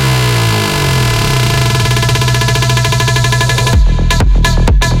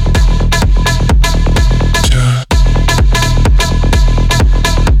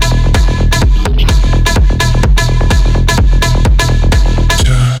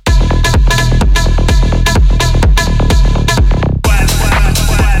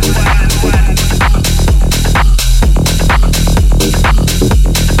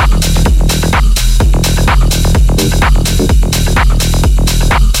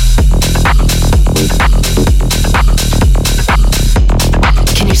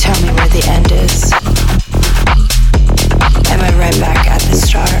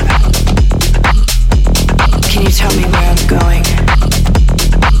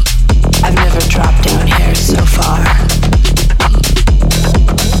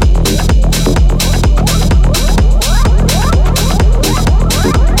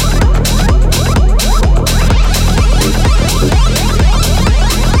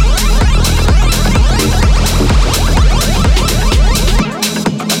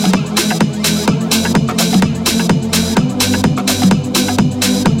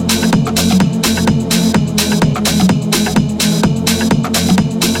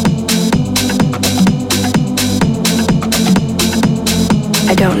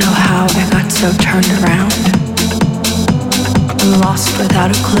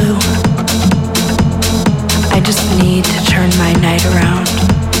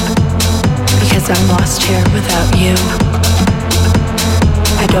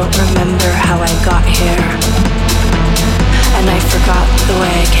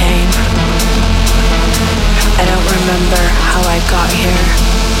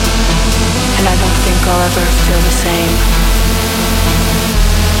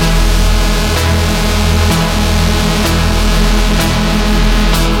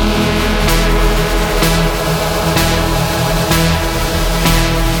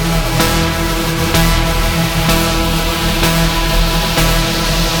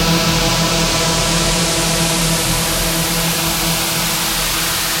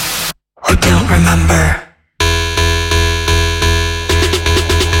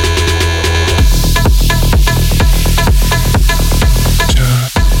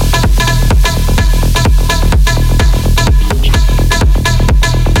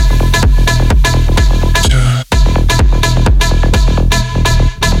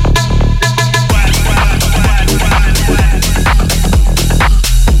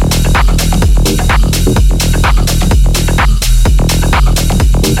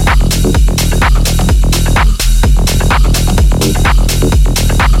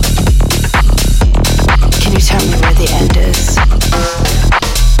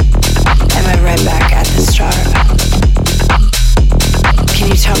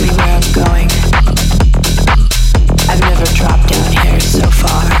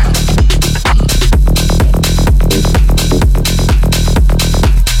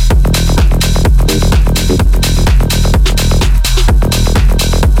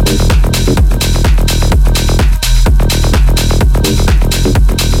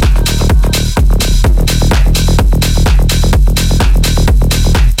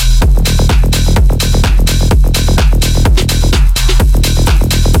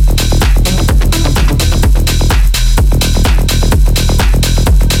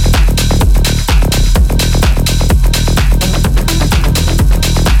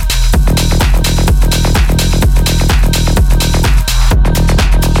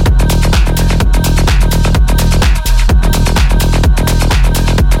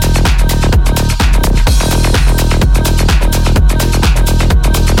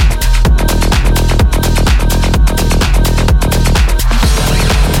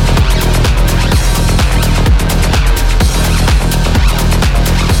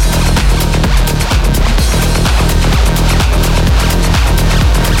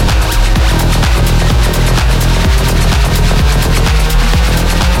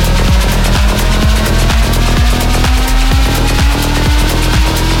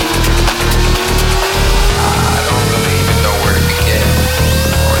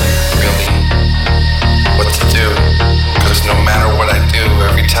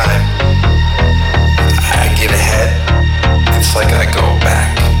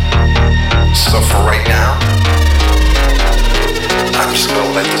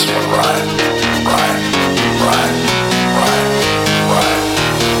 this one right.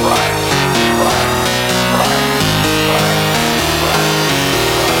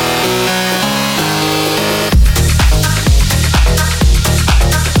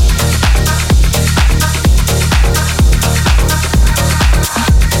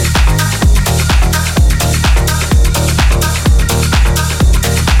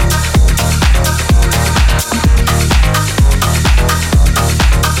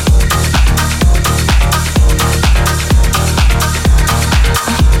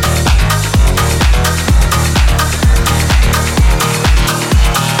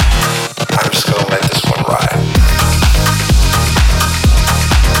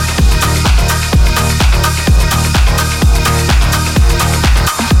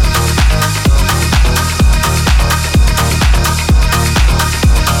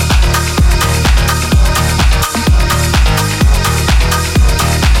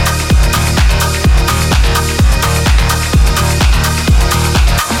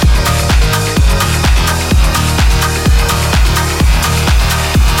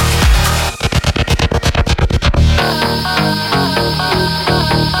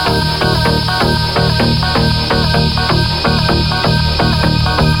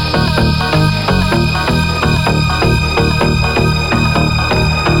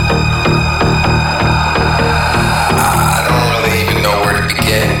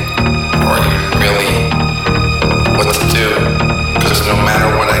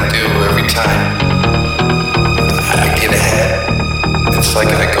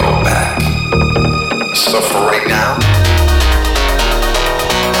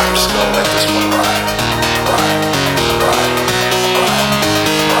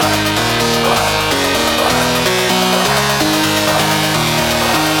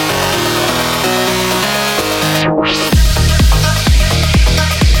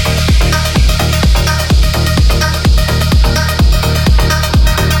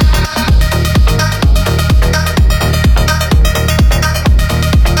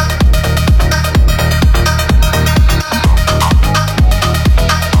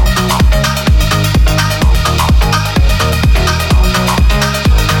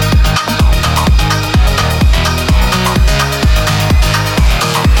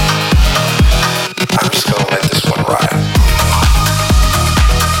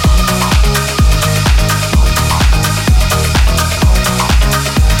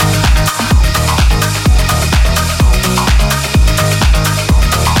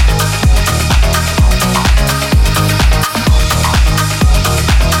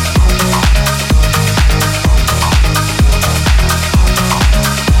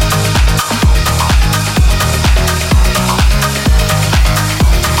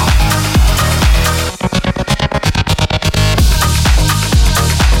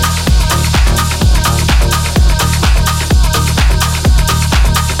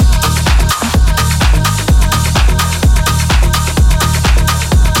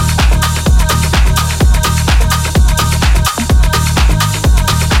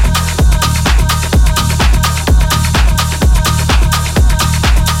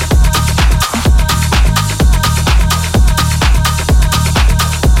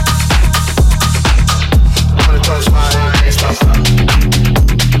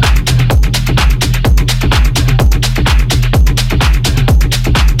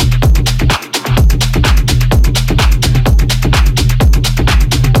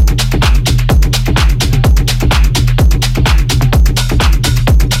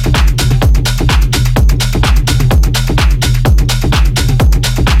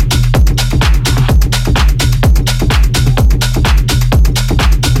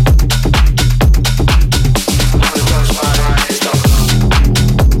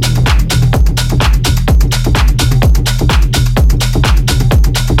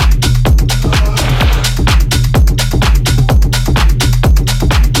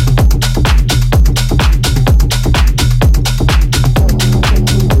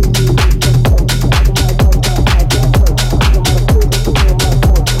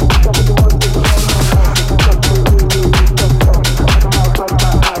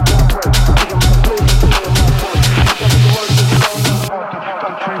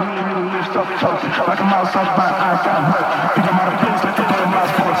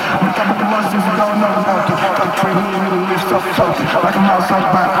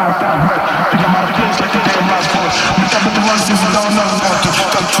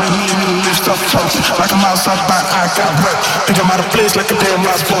 Like I'm outside by I got wet. Think I'm out of place like a damn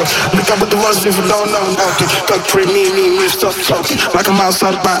lost boy. Look up with the ones if you don't know. Got treat me stuff talking. Like I'm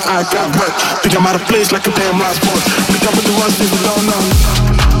outside by I got wet. Think I'm out of place like a damn lost boy. Look up with the ones if you don't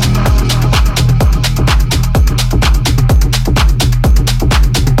know.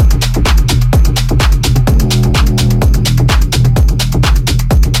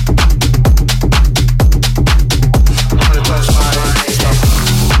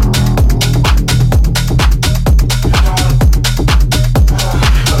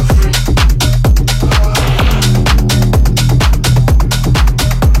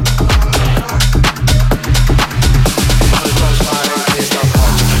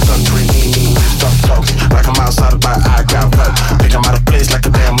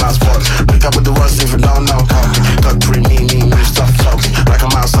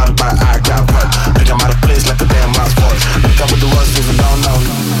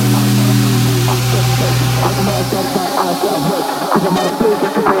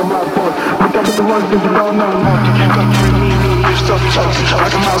 ones that you don't know. Come bring me stuff talking.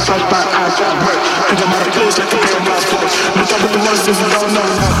 Like I'm outside my eyes at work. Think I'm out of place like a damn last voice. Look up with the ones that you don't know.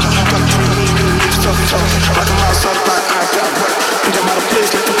 Come bring me stuff talking. Like I'm outside my eyes at work. Think I'm out of place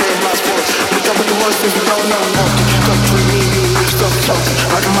like a damn last voice. Look up with the ones that you don't know. Come bring me stuff talking.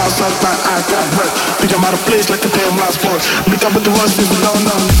 Like I'm outside my eyes at work. Think I'm out of place like a damn last voice. Look up with the ones that you don't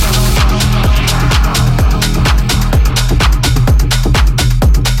know.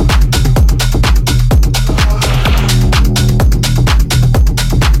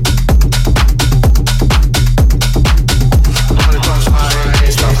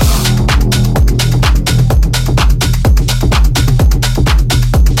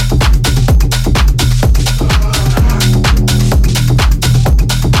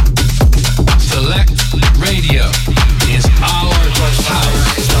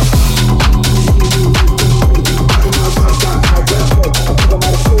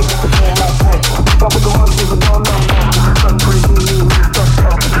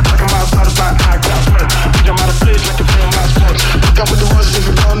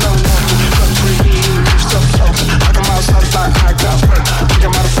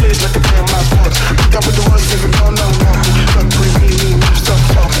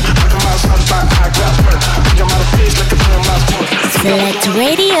 Select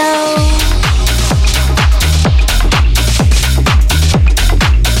Radio.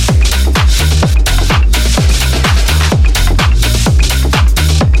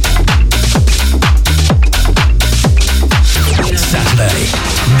 Saturday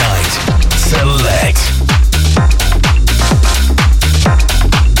Night Select.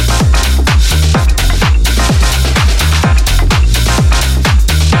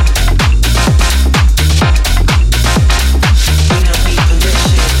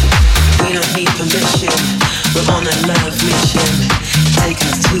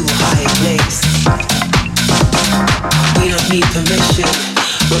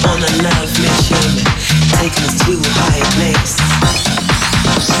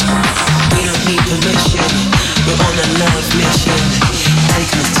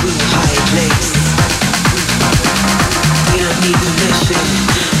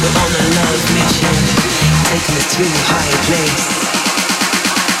 High place.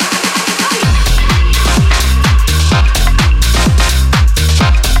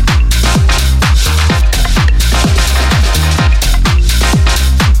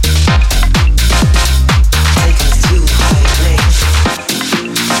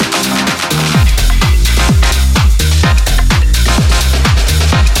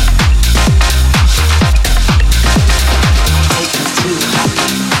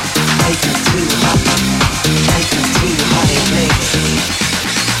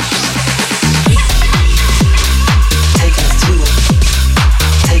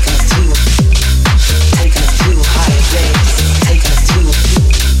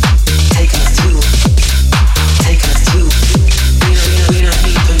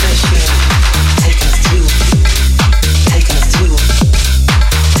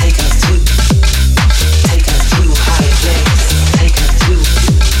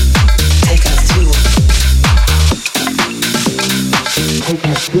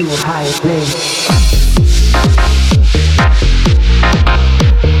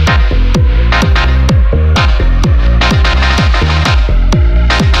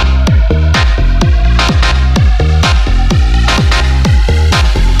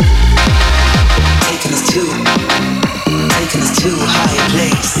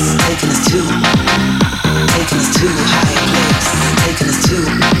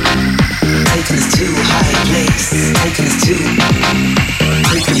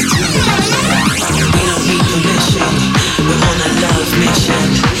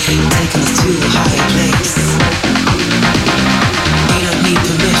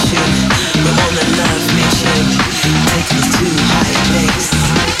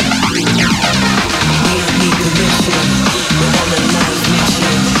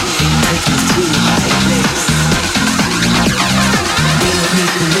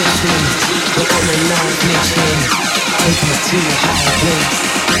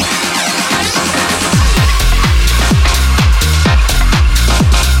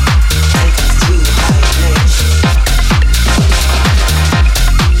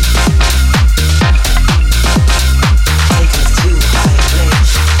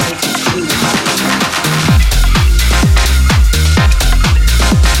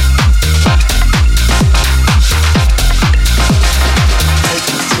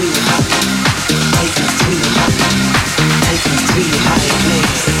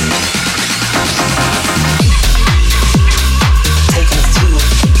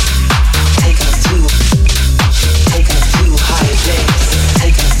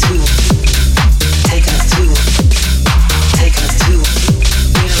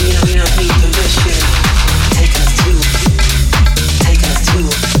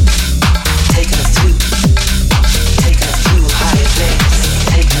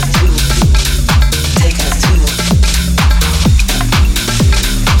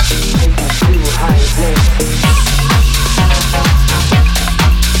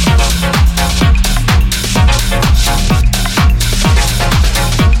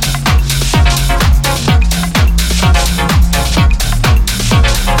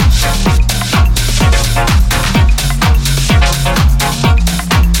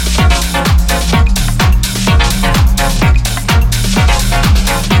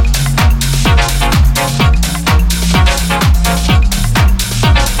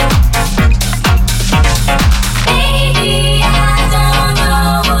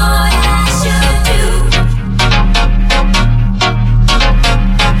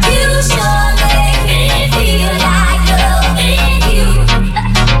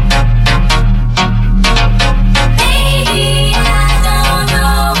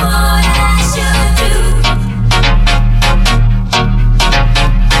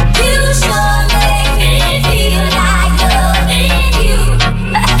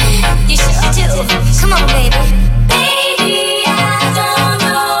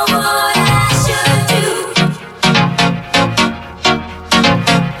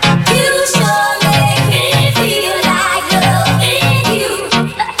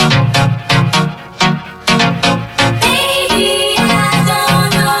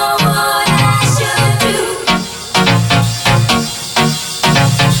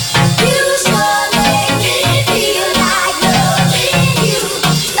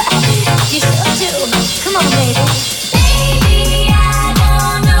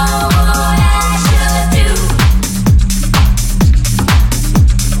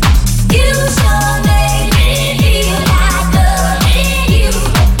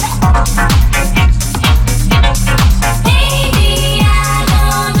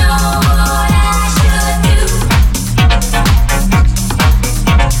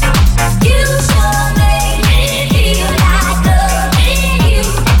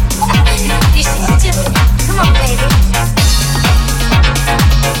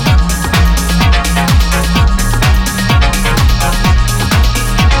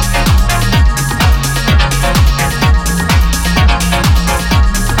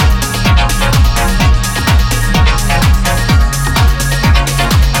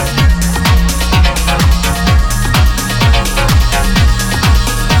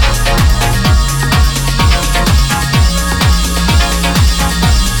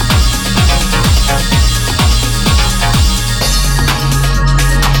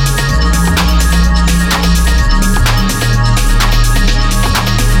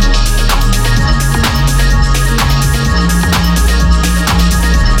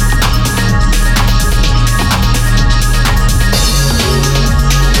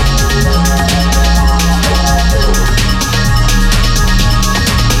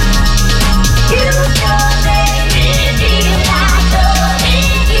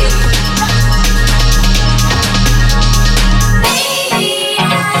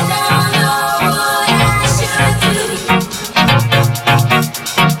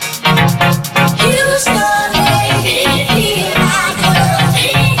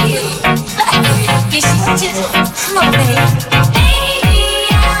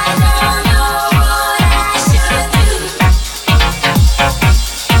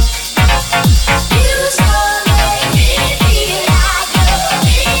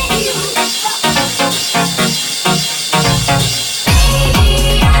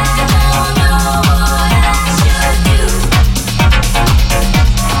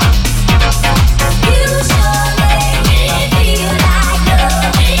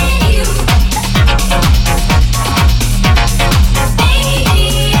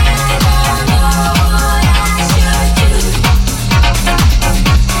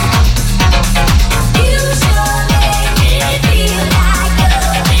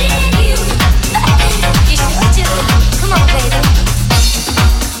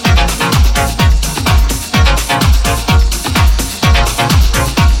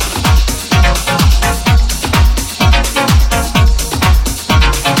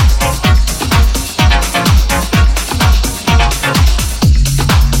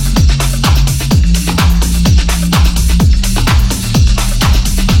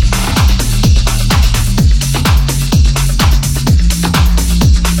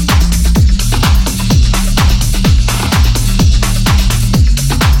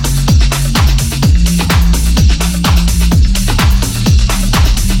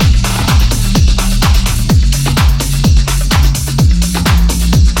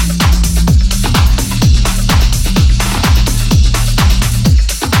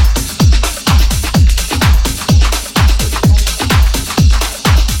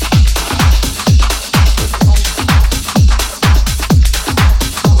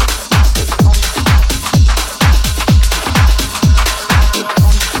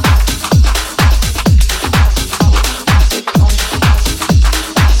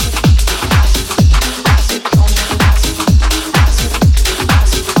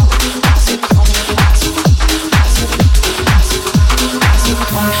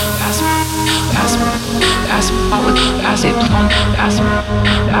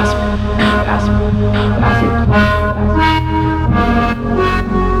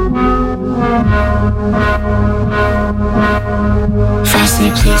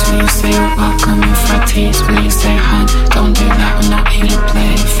 you say you're welcome? If I tease, will you say hun? Don't do that, I'm not here to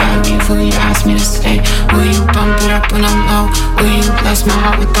play. Fat leave, will you ask me to stay? Will you bump it up when I'm low? Will you bless my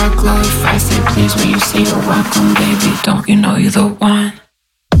heart with that glow? If I say please, will you say you're welcome, baby? Don't you know you're the one?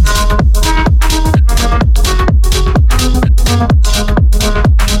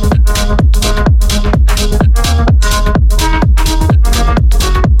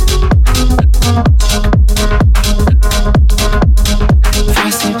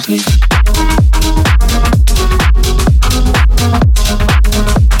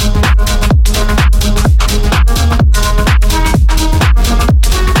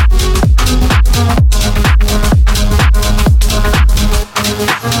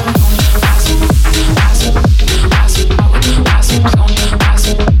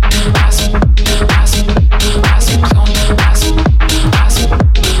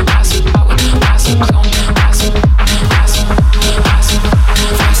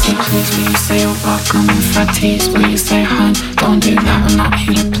 Will you say hun? Don't do that, I'm not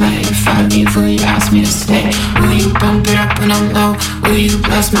here to play. If I leave, will you ask me to stay? Will you bump it up when I'm low? Will you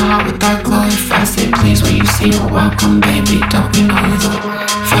bless my heart with that glow? If I say please, will you say you're welcome, baby? Don't you know you're the one?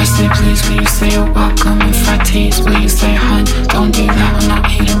 If I say please, will you say you're welcome? If I tease, will you say hun? Don't do that, I'm not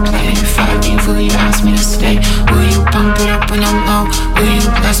here to play. If I leave, will you ask me to stay? Will you bump it up when I'm low? Will you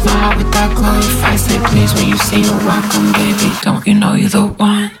bless my heart with that glow? If I say please, will you say you're welcome, baby? Don't you know you're the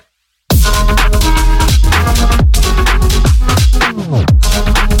one?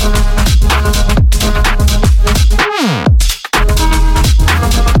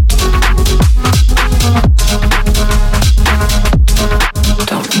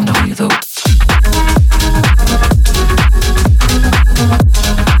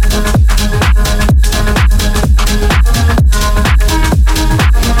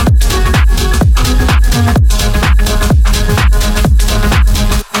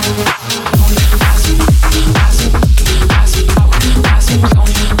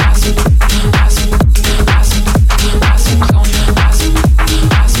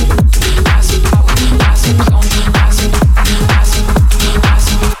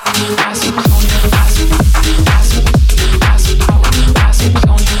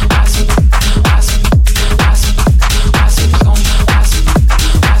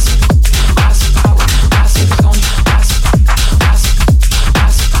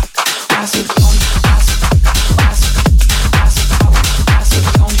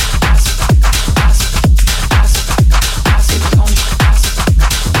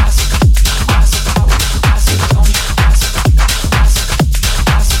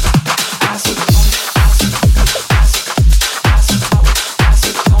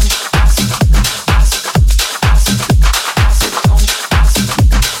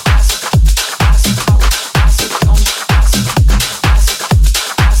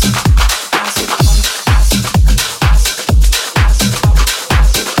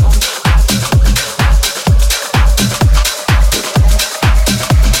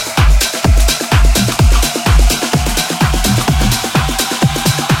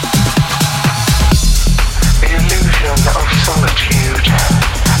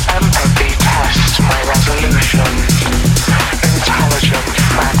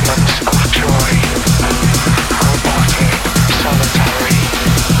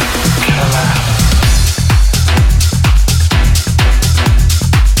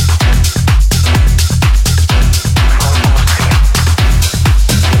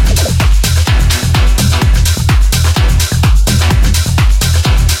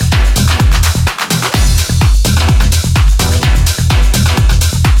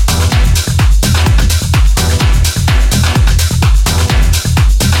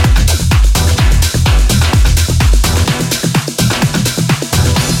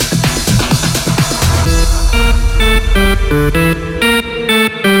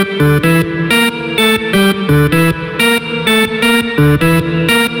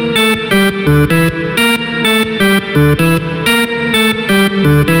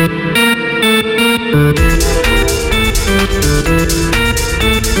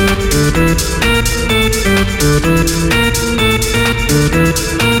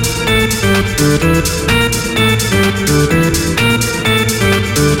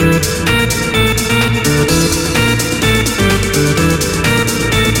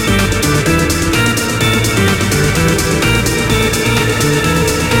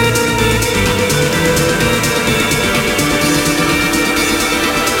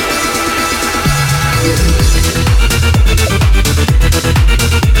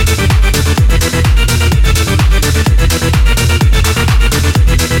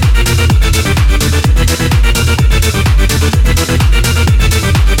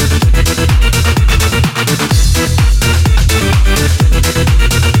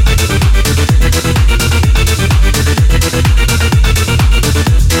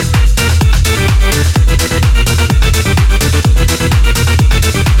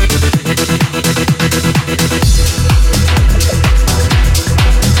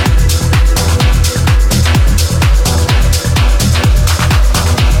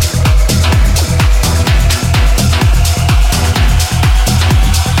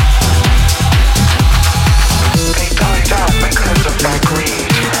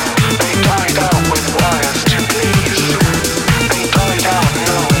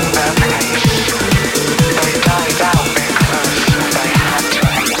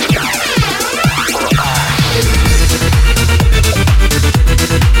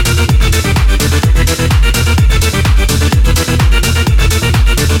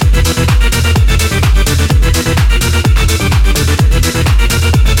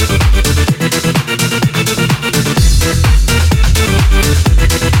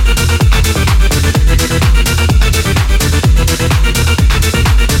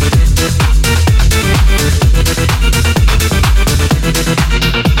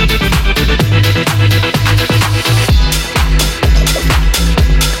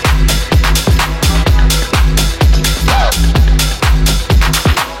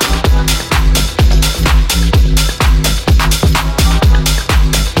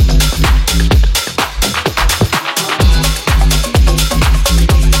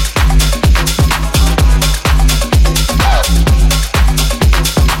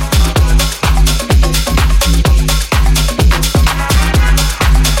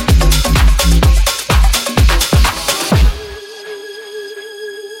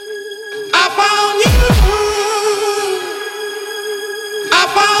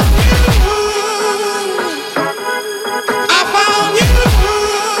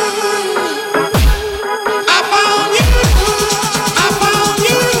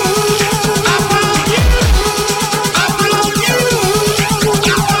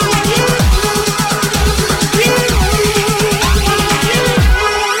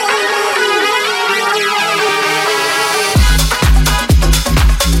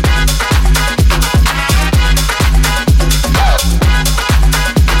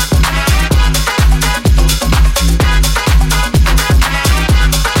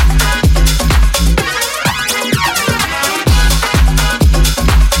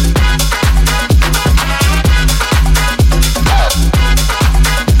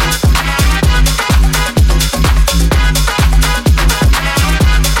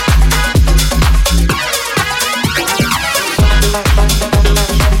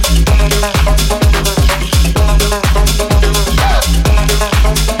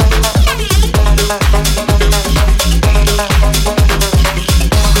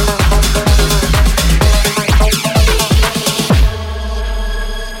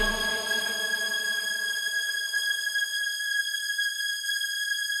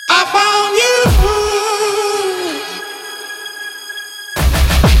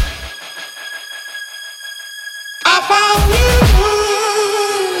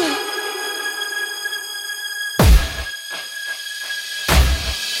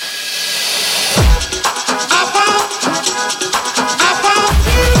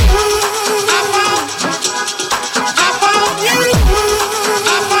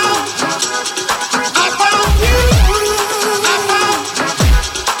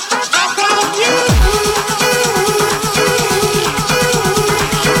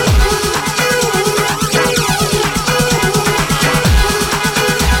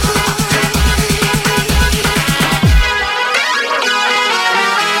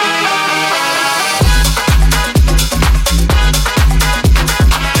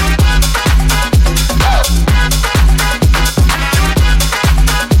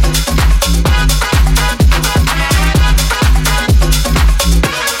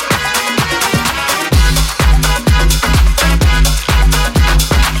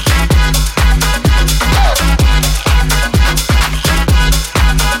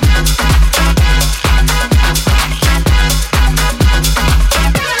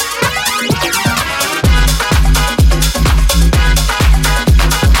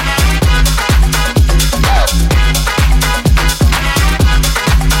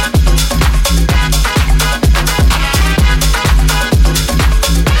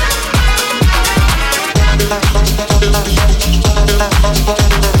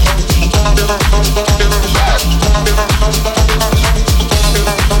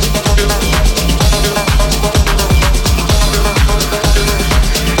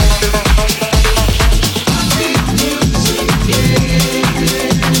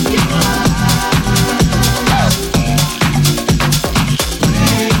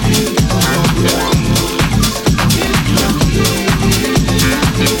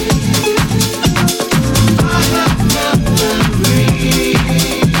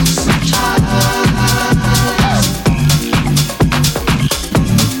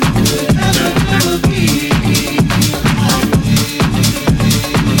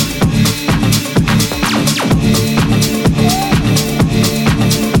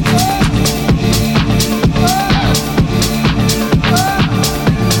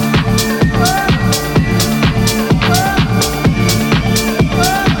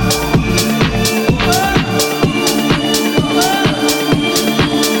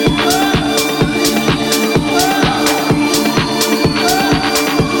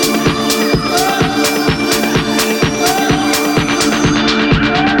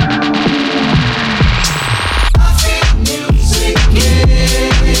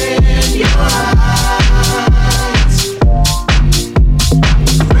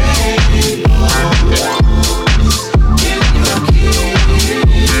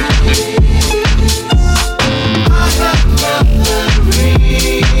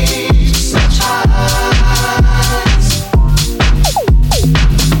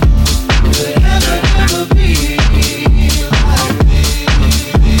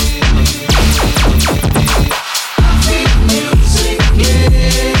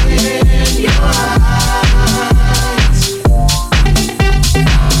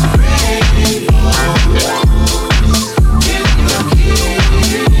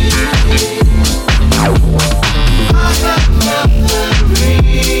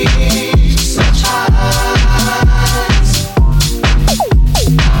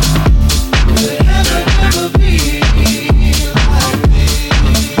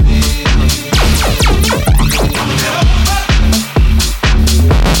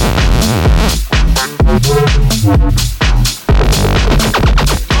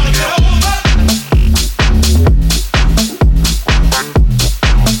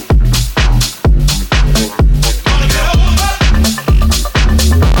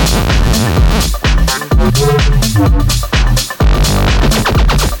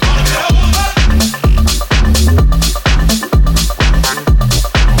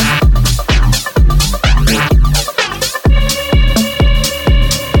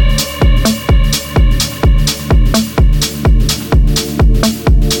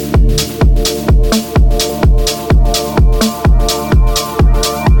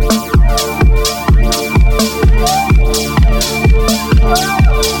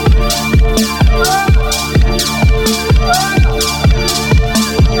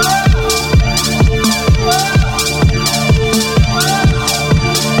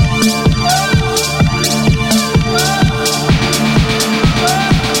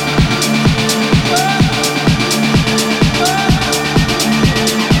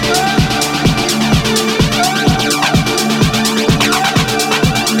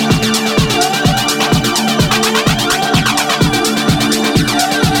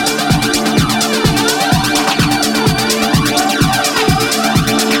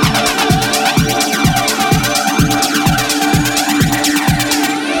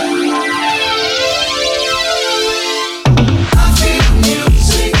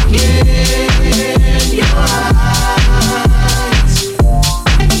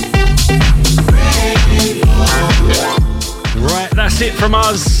 from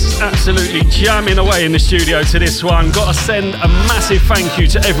us, absolutely jamming away in the studio to this one. Got to send a massive thank you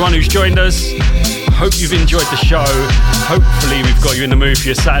to everyone who's joined us. Hope you've enjoyed the show. Hopefully we've got you in the mood for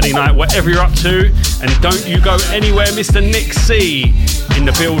your Saturday night, whatever you're up to. And don't you go anywhere, Mr. Nick C in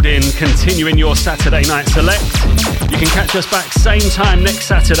the building, continuing your Saturday night select. You can catch us back same time next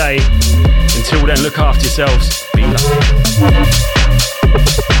Saturday. Until then, look after yourselves. Be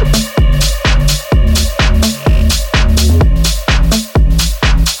loved.